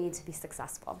what they need to be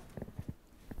successful.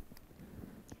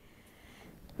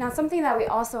 Now, something that we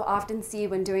also often see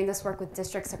when doing this work with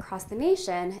districts across the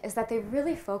nation is that they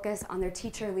really focus on their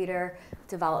teacher-leader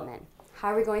development. How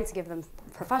are we going to give them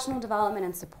professional development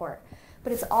and support?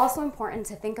 But it's also important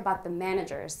to think about the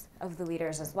managers of the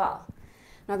leaders as well.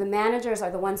 Now, the managers are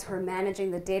the ones who are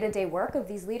managing the day-to-day work of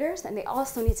these leaders, and they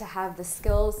also need to have the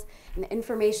skills and the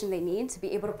information they need to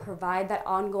be able to provide that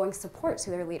ongoing support to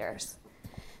their leaders.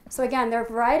 So again, there are a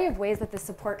variety of ways that this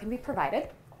support can be provided.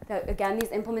 Again,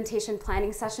 these implementation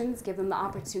planning sessions give them the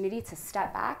opportunity to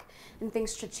step back and think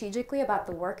strategically about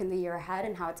the work in the year ahead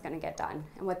and how it's going to get done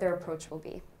and what their approach will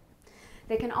be.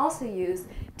 They can also use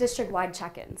district-wide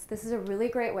check-ins. This is a really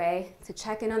great way to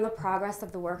check in on the progress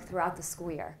of the work throughout the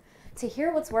school year, to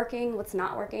hear what's working, what's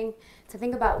not working, to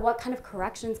think about what kind of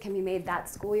corrections can be made that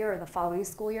school year or the following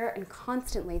school year, and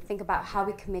constantly think about how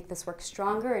we can make this work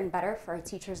stronger and better for our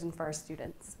teachers and for our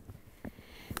students.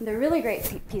 The really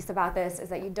great piece about this is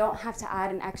that you don't have to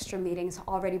add an extra meeting to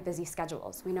already busy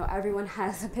schedules. We know everyone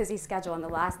has a busy schedule, and the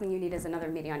last thing you need is another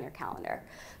meeting on your calendar.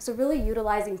 So really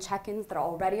utilizing check-ins that are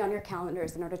already on your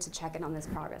calendars in order to check in on this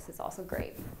progress is also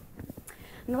great.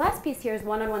 And the last piece here is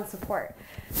one-on-one support.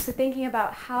 So thinking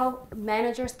about how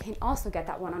managers can also get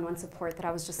that one-on-one support that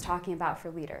I was just talking about for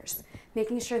leaders.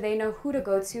 Making sure they know who to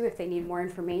go to if they need more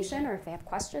information or if they have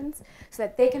questions, so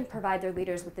that they can provide their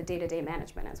leaders with the day-to-day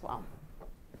management as well.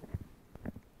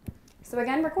 So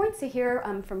again, we're going to hear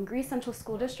from Greece Central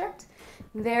School District.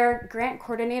 Their grant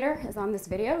coordinator is on this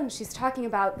video, and she's talking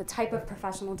about the type of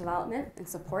professional development and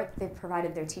support that they've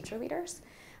provided their teacher leaders.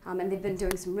 And they've been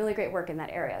doing some really great work in that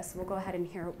area. So we'll go ahead and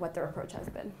hear what their approach has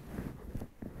been.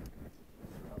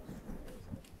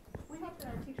 We hope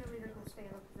that our teacher leaders will stay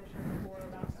in a position for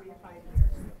about 3 to 5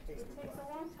 years. It takes a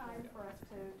long time for us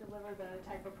to deliver the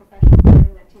type of professional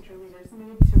learning that teacher leaders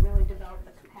need to really develop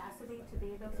the capacity to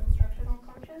be those instructional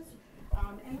coaches.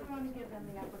 And we want to give them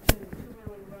the opportunity to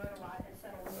really learn a lot and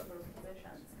settle into those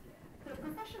positions. The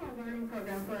professional learning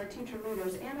program for our teacher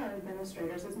leaders and our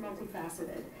administrators is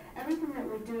multifaceted. Everything that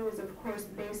we do is, of course,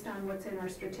 based on what's in our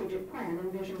strategic plan,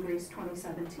 Envision Greece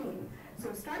 2017.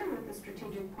 So starting with the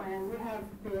strategic plan, we have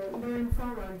the Learning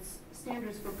Forward's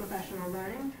standards for professional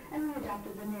learning, and we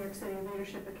adopted the New York City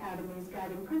Leadership Academy's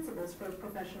guiding principles for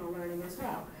professional learning as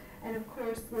well. And of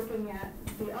course, looking at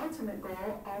the ultimate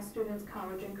goal, all students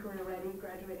college and career ready,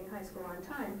 graduating high school on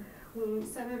time, We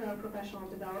centered our professional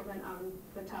development on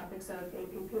the topics of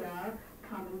APPR,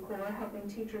 Common Core, helping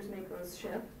teachers make those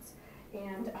shifts,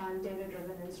 and on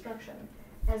data-driven instruction.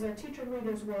 As our teacher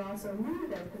leaders were also new to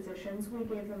their positions, we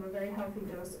gave them a very healthy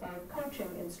dose of coaching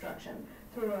instruction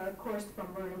through a course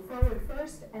from Learning Forward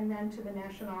first, and then to the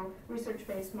national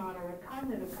research-based model of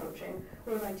cognitive coaching,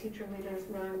 whereby teacher leaders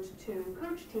learned to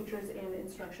coach teachers in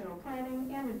instructional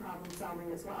planning and in problem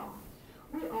solving as well.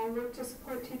 We all work to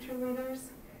support teacher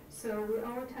leaders, so we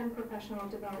all attend professional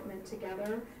development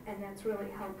together, and that's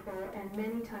really helpful. And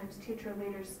many times teacher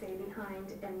leaders stay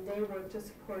behind and they work to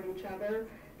support each other.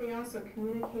 They also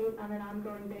communicate on an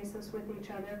ongoing basis with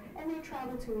each other, and they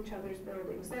travel to each other's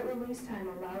buildings. That release time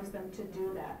allows them to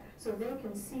do that, so they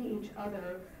can see each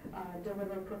other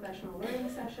deliver a professional learning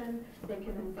session. They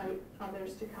can invite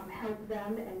others to come help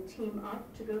them and team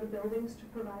up to go to buildings to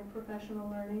provide professional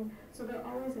learning. So they're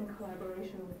always in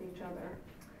collaboration with each other.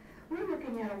 We're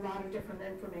looking at a lot of different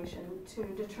information to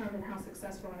determine how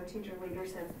successful our teacher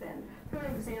leaders have been. For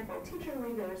example, teacher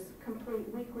leaders complete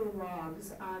weekly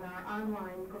logs on our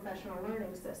online professional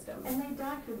learning system, and they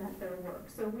document their work.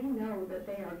 So we know that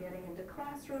they are getting into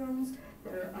classrooms,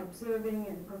 they're observing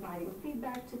and providing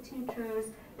feedback to teachers,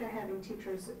 they're having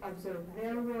teachers observe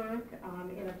their work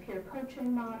in a peer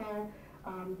coaching model.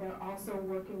 They're also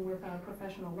working with our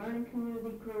professional learning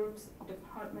community groups,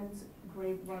 departments,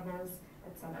 grade levels,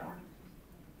 etc.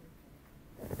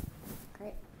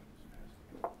 Great.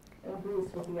 And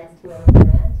Bruce with the STL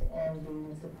grant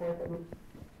and the support that we...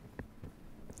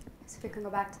 So if we can go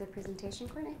back to the presentation,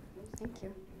 Courtney. Thank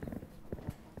you.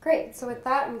 Great. So with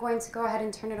that, I'm going to go ahead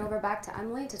and turn it over back to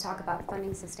Emily to talk about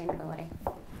funding sustainability.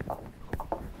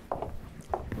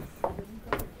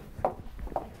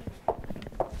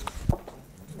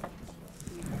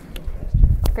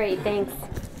 Great, thanks.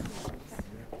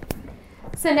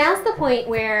 So now's the point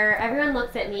where everyone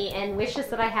looks at me and wishes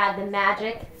that I had the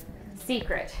magic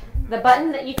secret, the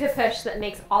button that you could push that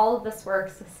makes all of this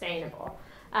work sustainable,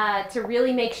 to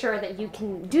really make sure that you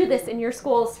can do this in your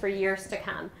schools for years to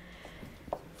come.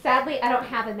 Sadly, I don't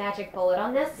have a magic bullet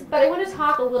on this, but I want to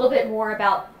talk a little bit more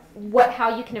about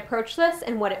how you can approach this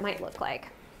and what it might look like.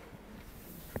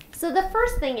 So the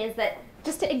first thing is that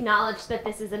just to acknowledge that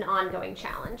this is an ongoing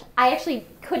challenge. I actually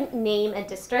couldn't name a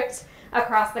district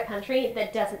across the country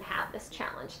that doesn't have this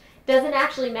challenge. Doesn't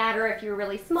actually matter if you're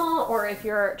really small or if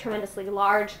you're tremendously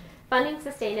large. Funding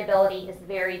sustainability is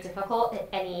very difficult at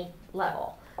any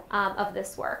level of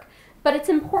this work. But it's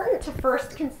important to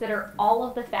first consider all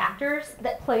of the factors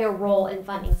that play a role in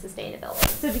funding sustainability.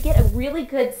 So to get a really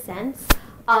good sense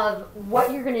of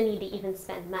what you're going to need to even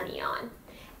spend money on.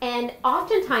 And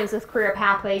oftentimes with career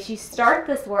pathways, you start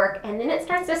this work and then it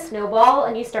starts to snowball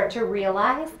and you start to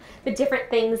realize the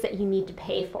different things that you need to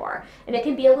pay for. And it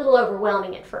can be a little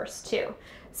overwhelming at first too.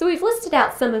 So we've listed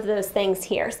out some of those things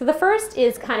here. So the first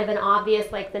is kind of an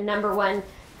obvious, like the number one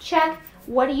check.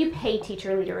 What do you pay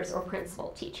teacher leaders or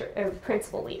principal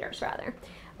leaders rather?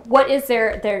 What is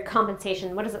their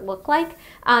compensation? What does it look like?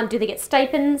 Do they get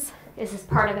stipends? Is this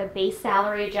part of a base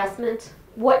salary adjustment?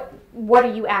 What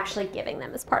are you actually giving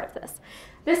them as part of this?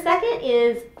 The second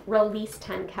is release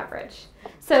time coverage.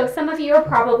 So some of you are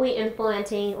probably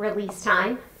implementing release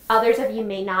time. Others of you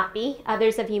may not be.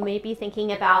 Others of you may be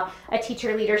thinking about a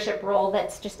teacher leadership role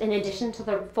that's just in addition to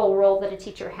the full role that a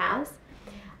teacher has.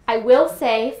 I will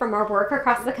say from our work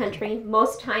across the country,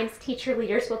 most times teacher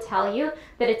leaders will tell you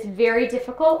that it's very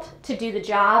difficult to do the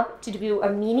job, to do a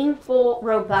meaningful,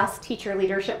 robust teacher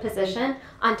leadership position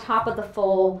on top of the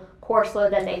full course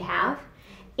load that they have.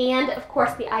 And of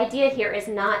course, the idea here is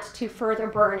not to further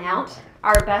burn out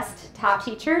our best top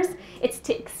teachers. It's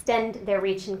to extend their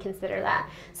reach and consider that.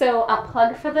 So a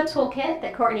plug for the toolkit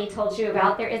that Courtney told you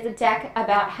about. There is a deck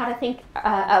about how to think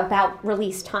about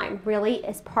release time, really,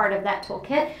 as part of that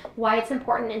toolkit, why it's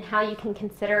important and how you can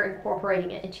consider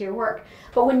incorporating it into your work.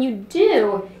 But when you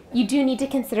do need to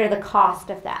consider the cost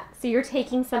of that. So you're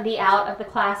taking somebody out of the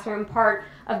classroom part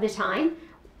of the time.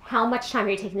 How much time are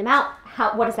you taking them out?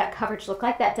 What does that coverage look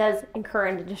like? That does incur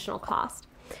an additional cost.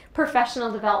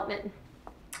 Professional development.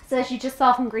 So as you just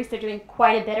saw from Greece, they're doing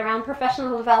quite a bit around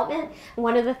professional development.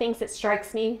 One of the things that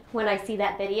strikes me when I see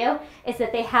that video is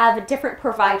that they have different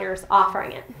providers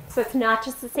offering it. So it's not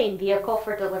just the same vehicle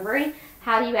for delivery.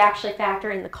 How do you actually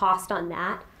factor in the cost on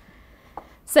that?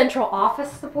 Central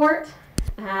office support,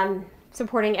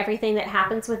 supporting everything that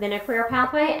happens within a career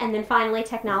pathway. And then finally,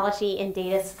 technology and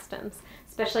data systems,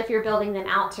 especially if you're building them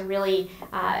out to really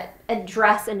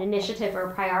address an initiative or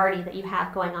priority that you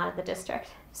have going on at the district.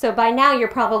 So by now you're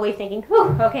probably thinking,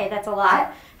 whew, okay, that's a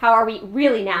lot. How are we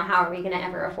going to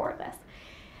ever afford this?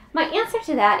 My answer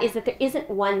to that is that there isn't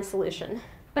one solution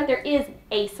but there is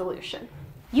a solution.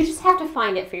 You just have to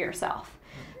find it for yourself.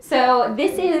 So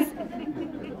this is,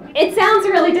 it sounds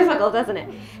really difficult, doesn't it?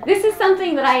 This is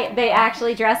something that they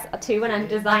actually address too when I'm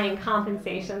designing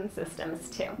compensation systems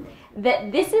too.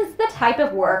 That this is the type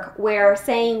of work where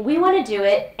saying we want to do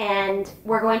it and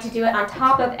we're going to do it on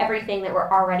top of everything that we're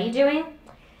already doing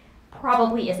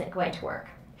probably isn't going to work.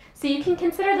 So you can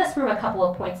consider this from a couple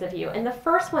of points of view. And the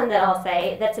first one that I'll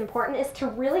say that's important is to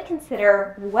really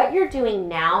consider what you're doing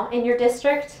now in your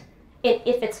district and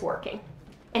if it's working.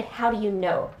 And how do you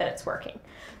know that it's working?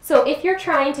 So if you're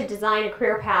trying to design a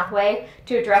career pathway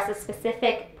to address a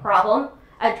specific problem,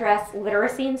 address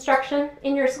literacy instruction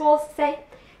in your schools, say,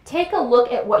 take a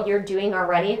look at what you're doing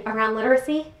already around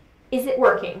literacy. Is it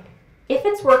working? If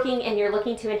it's working and you're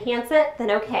looking to enhance it,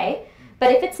 then okay.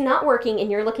 But if it's not working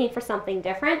and you're looking for something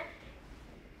different,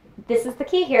 this is the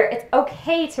key here. It's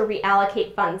okay to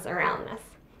reallocate funds around this.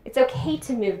 It's okay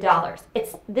to move dollars.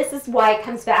 This is why it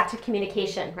comes back to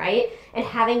communication, right? And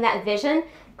having that vision,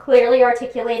 clearly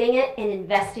articulating it, and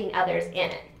investing others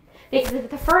in it. Because if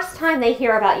the first time they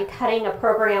hear about you cutting a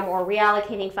program or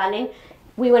reallocating funding,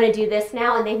 we want to do this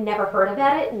now, and they've never heard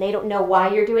about it, and they don't know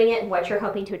why you're doing it and what you're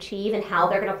hoping to achieve and how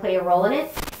they're going to play a role in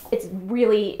it,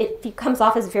 it comes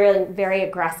off as very, very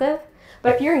aggressive.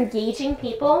 But if you're engaging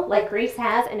people, like Greece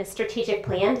has, in a strategic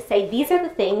plan to say, these are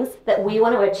the things that we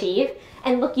want to achieve,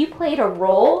 and look, you played a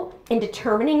role in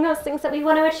determining those things that we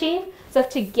want to achieve. So if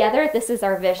together this is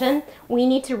our vision, we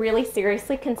need to really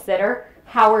seriously consider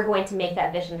how we're going to make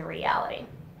that vision a reality.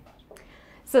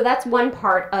 So that's one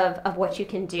part of what you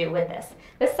can do with this.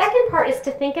 The second part is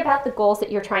to think about the goals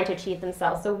that you're trying to achieve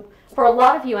themselves. So for a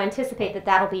lot of you, I anticipate that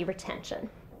that'll be retention.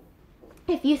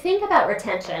 If you think about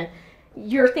retention,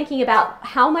 you're thinking about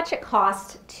how much it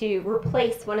costs to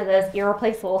replace one of those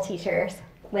irreplaceable teachers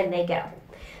when they go.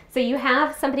 So you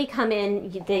have somebody come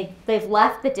in, they've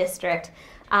left the district,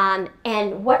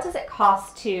 and what does it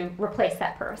cost to replace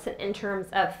that person in terms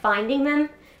of finding them,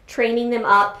 training them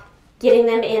up, getting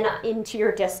them into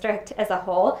your district as a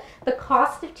whole? The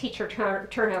cost of teacher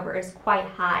turnover is quite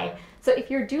high. So if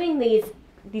you're doing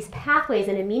these pathways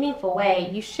in a meaningful way,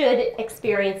 you should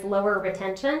experience lower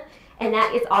retention. And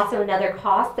that is also another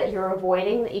cost that you're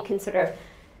avoiding, that you can sort of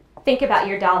think about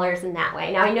your dollars in that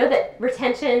way. Now, I know that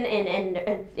retention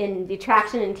and the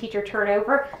attraction and teacher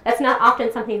turnover, that's not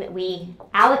often something that we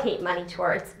allocate money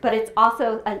towards, but it's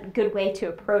also a good way to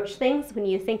approach things when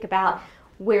you think about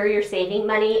where you're saving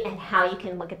money and how you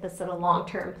can look at this at a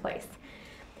long-term place.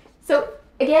 So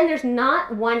again, there's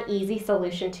not one easy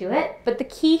solution to it, but the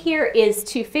key here is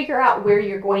to figure out where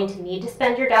you're going to need to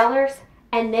spend your dollars,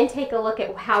 and then take a look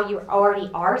at how you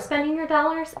already are spending your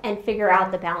dollars and figure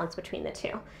out the balance between the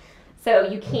two. So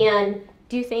you can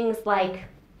do things like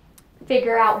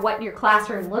figure out what your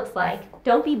classroom looks like.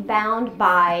 Don't be bound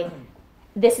by,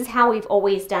 this is how we've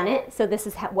always done it, so this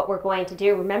is what we're going to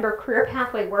do. Remember, career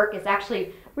pathway work is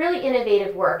actually really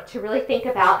innovative work to really think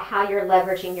about how you're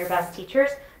leveraging your best teachers.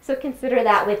 So consider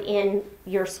that within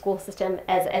your school system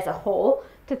as a whole,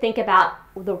 to think about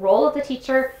the role of the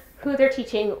teacher, who they're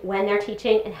teaching, when they're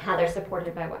teaching, and how they're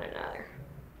supported by one another.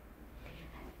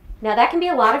 Now that can be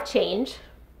a lot of change.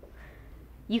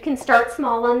 You can start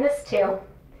small on this too.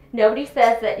 Nobody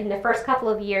says that in the first couple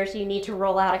of years you need to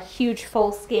roll out a huge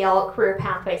full-scale career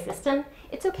pathway system.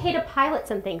 It's okay to pilot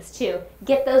some things too.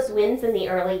 Get those wins in the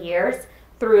early years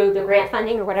through the grant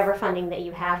funding or whatever funding that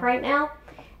you have right now,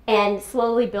 and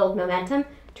slowly build momentum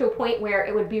to a point where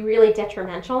it would be really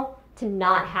detrimental to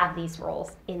not have these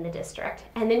roles in the district.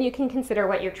 And then you can consider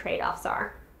what your trade-offs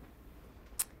are.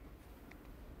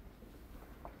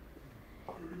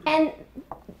 And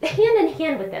hand in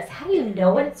hand with this, how do you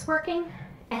know when it's working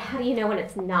and how do you know when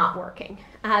it's not working?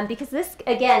 Because this,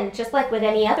 again, just like with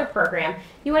any other program,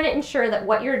 you want to ensure that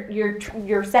what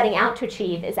you're setting out to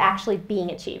achieve is actually being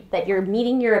achieved, that you're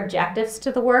meeting your objectives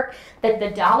to the work, that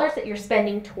the dollars that you're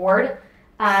spending toward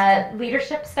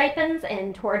leadership stipends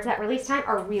and towards that release time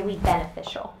are really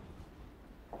beneficial.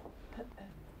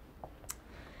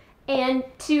 And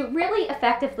to really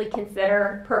effectively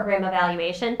consider program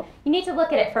evaluation, you need to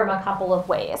look at it from a couple of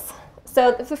ways.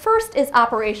 So the first is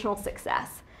operational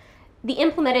success. The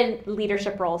implemented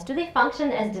leadership roles, do they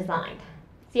function as designed?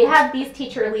 So you have these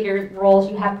teacher leader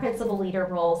roles, you have principal leader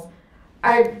roles.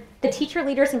 Are the teacher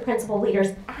leaders and principal leaders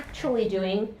actually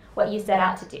doing what you set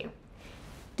out to do?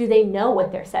 Do they know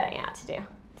what they're setting out to do?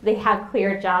 Do they have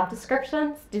clear job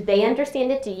descriptions? Do they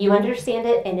understand it? Do you understand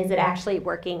it? And is it actually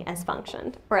working as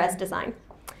functioned or as designed?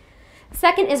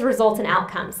 Second is results and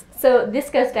outcomes. So this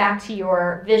goes back to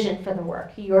your vision for the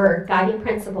work, your guiding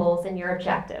principles and your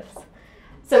objectives.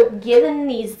 So given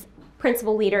these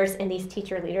principal leaders and these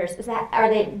teacher leaders, is that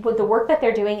the work that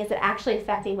they're doing, is it actually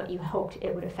affecting what you hoped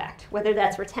it would affect? Whether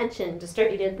that's retention,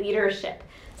 distributed leadership,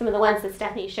 some of the ones that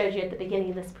Stephanie showed you at the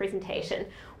beginning of this presentation,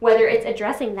 whether it's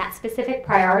addressing that specific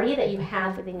priority that you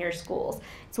have within your schools.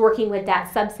 It's working with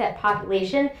that subset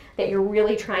population that you're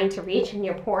really trying to reach and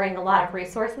you're pouring a lot of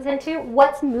resources into.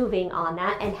 What's moving on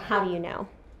that, and how do you know?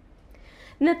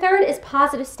 And the third is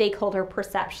positive stakeholder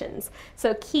perceptions.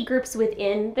 So key groups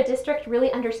within the district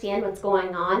really understand what's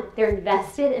going on. They're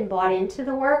invested and bought into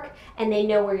the work, and they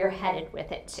know where you're headed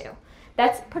with it too.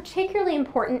 That's particularly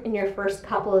important in your first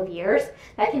couple of years.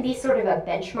 That can be sort of a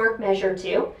benchmark measure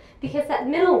too, because that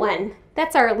middle one,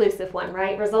 that's our elusive one,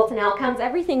 right? Results and outcomes,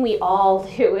 everything we all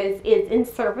do is in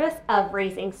service of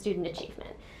raising student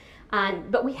achievement.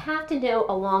 But we have to know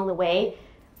along the way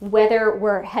whether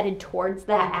we're headed towards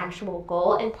that actual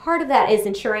goal. And part of that is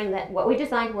ensuring that what we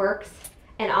design works,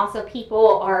 and also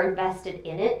people are invested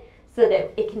in it so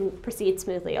that it can proceed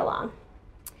smoothly along.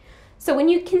 So when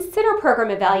you consider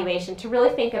program evaluation, to really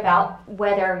think about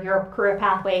whether your career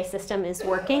pathway system is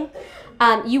working,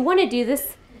 you want to do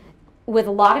this with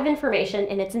a lot of information,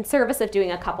 and it's in service of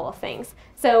doing a couple of things.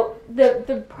 So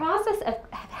the process of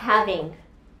having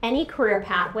any career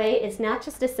pathway is not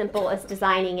just as simple as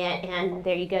designing it and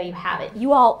there you go, you have it.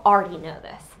 You all already know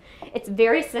this. It's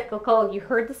very cyclical. You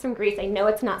heard this from Greece. I know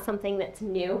it's not something that's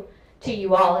new to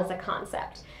you all as a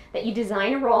concept. That you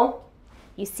design a role,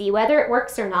 you see whether it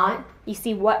works or not, you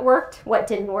see what worked, what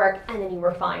didn't work, and then you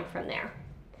refine from there.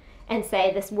 And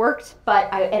say, this worked,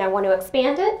 but I want to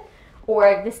expand it,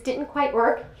 or this didn't quite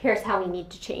work, here's how we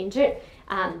need to change it.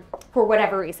 For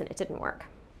whatever reason, it didn't work.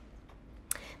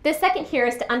 The second here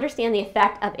is to understand the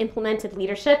effect of implemented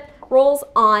leadership roles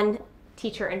on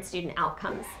teacher and student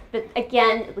outcomes. But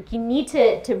again, you need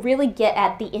to really get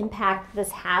at the impact this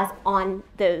has on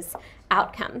those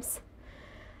outcomes.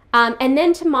 And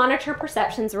then to monitor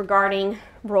perceptions regarding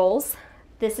roles.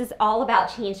 This is all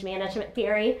about change management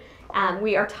theory.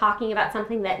 We are talking about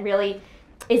something that really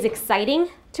is exciting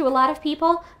to a lot of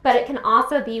people, but it can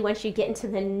also be, once you get into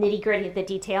the nitty-gritty of the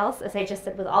details, as I just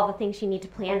said, with all the things you need to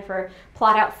plan for,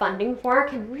 plot out funding for,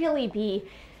 can really be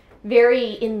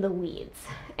very in the weeds.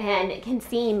 And it can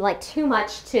seem like too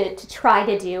much to try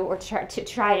to do or to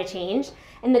try to change.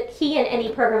 And the key in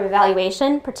any program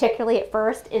evaluation, particularly at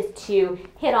first, is to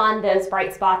hit on those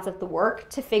bright spots of the work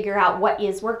to figure out what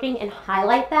is working and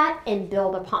highlight that and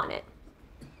build upon it.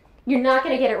 You're not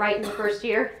going to get it right in the first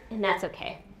year, and that's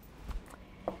okay.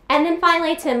 And then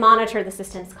finally, to monitor the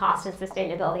system's cost and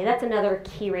sustainability. That's another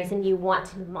key reason you want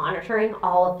to be monitoring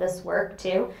all of this work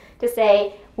too, to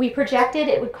say, we projected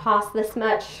it would cost this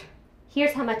much,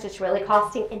 here's how much it's really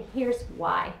costing, and here's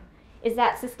why. Is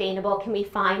that sustainable? Can we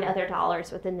find other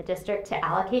dollars within the district to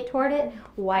allocate toward it?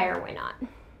 Why or why not?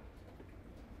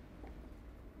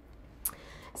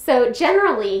 So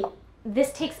generally,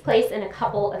 this takes place in a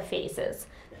couple of phases.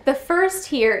 The first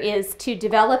here is to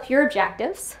develop your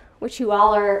objectives, which you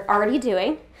all are already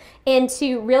doing, and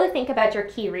to really think about your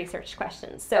key research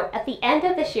questions. So at the end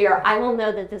of this year, I will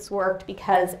know that this worked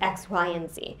because X, Y, and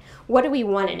Z. What do we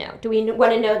want to know? Do we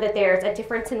want to know that there's a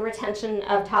difference in retention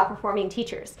of top performing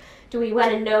teachers? Do we want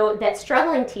to know that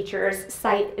struggling teachers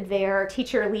cite their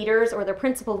teacher leaders or their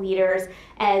principal leaders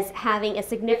as having a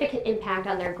significant impact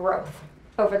on their growth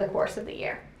over the course of the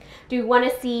year? Do we want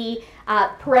to see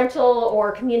parental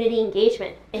or community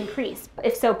engagement increase?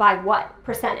 If so, by what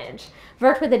percentage? I've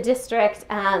worked with a district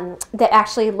that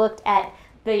actually looked at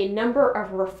the number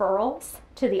of referrals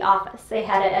to the office. They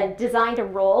had designed a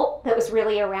role that was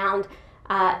really around,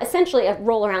 essentially a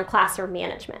role around classroom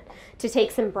management, to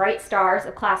take some bright stars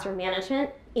of classroom management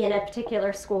in a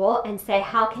particular school and say,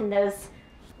 how can those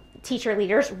teacher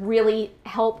leaders really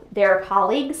help their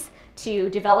colleagues to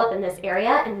develop in this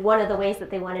area? And one of the ways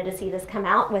that they wanted to see this come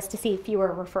out was to see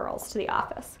fewer referrals to the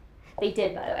office. They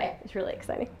did, by the way. It's really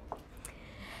exciting.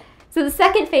 So the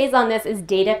second phase on this is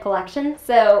data collection.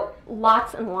 So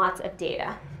lots and lots of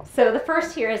data. So the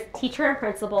first here is teacher and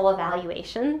principal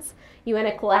evaluations. You want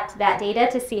to collect that data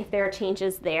to see if there are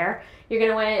changes there. You're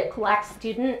going to want to collect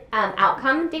student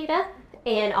outcome data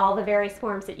in all the various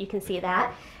forms that you can see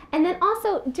that. And then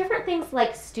also different things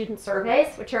like student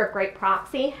surveys, which are a great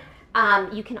proxy.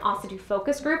 You can also do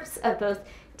focus groups of both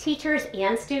teachers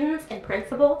and students and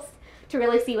principals to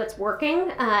really see what's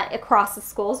working across the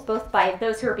schools, both by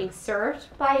those who are being served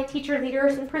by teacher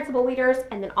leaders and principal leaders,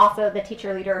 and then also the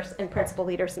teacher leaders and principal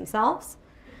leaders themselves.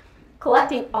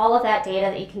 Collecting all of that data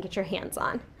that you can get your hands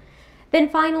on. Then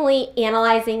finally,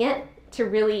 analyzing it to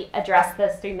really address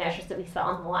those three measures that we saw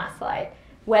on the last slide.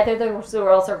 Whether the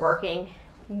roles are working,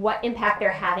 what impact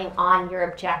they're having on your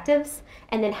objectives,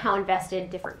 and then how invested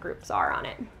different groups are on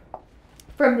it.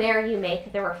 From there, you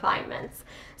make the refinements.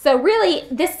 So really,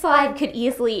 this slide could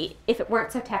easily, if it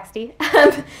weren't so texty,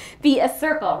 be a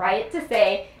circle, right? To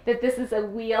say that this is a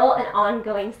wheel, an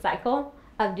ongoing cycle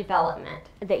of development,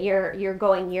 that you're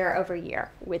going year over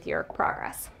year with your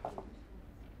progress.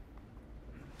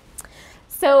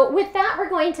 So with that, we're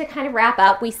going to kind of wrap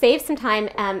up. We saved some time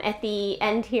at the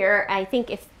end here. I think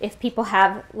if people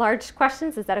have large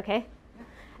questions, is that okay?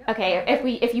 Okay,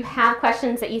 if you have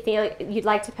questions that you think you'd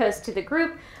like to post to the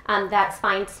group, that's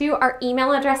fine too. Our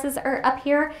email addresses are up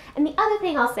here. And the other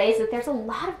thing I'll say is that there's a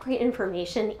lot of great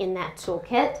information in that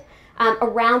toolkit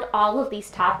around all of these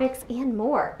topics and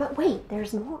more. But wait,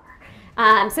 there's more.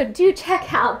 So do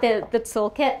check out the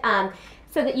toolkit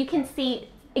so that you can see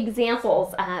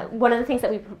examples. One of the things that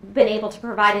we've been able to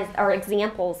provide are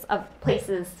examples of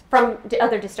places from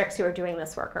other districts who are doing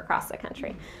this work across the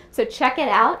country. So check it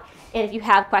out, and if you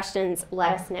have questions,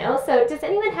 let us know. So does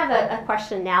anyone have a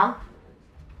question now?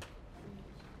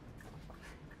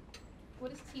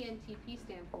 What does TNTP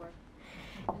stand for?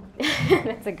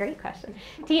 That's a great question.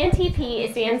 TNTP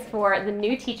stands for the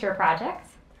New Teacher Project.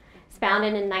 It's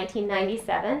founded in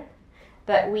 1997.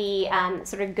 But we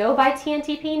sort of go by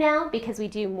TNTP now because we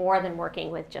do more than working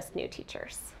with just new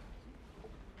teachers.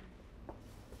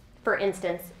 For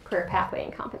instance, career pathway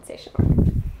and compensation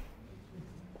work.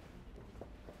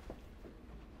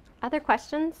 Other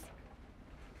questions?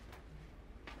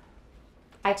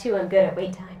 I too am good at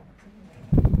wait time.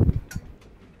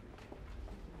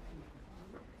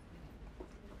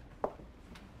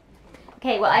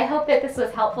 Okay, well, I hope that this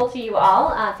was helpful to you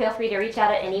all. Feel free to reach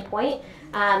out at any point.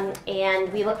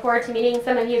 And we look forward to meeting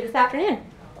some of you this afternoon.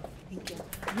 Thank you.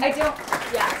 Thank you, both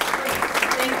of you.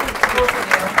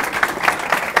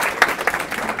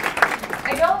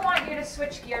 I don't want you to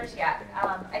switch gears yet.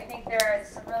 I think there are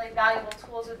some really valuable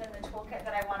tools within the toolkit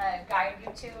that I want to guide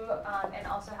you to, and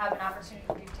also have an opportunity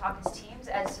for you to talk as teams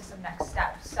as to some next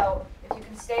steps. So if you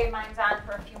can stay minds on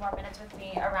for a few more minutes with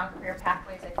me around career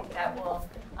pathways, I think that will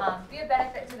be a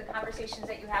benefit to the conversations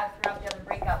that you have throughout the other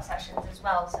breakout sessions as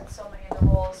well, since so many of the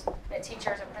roles that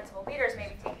teachers and principal leaders may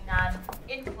be taking on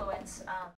influence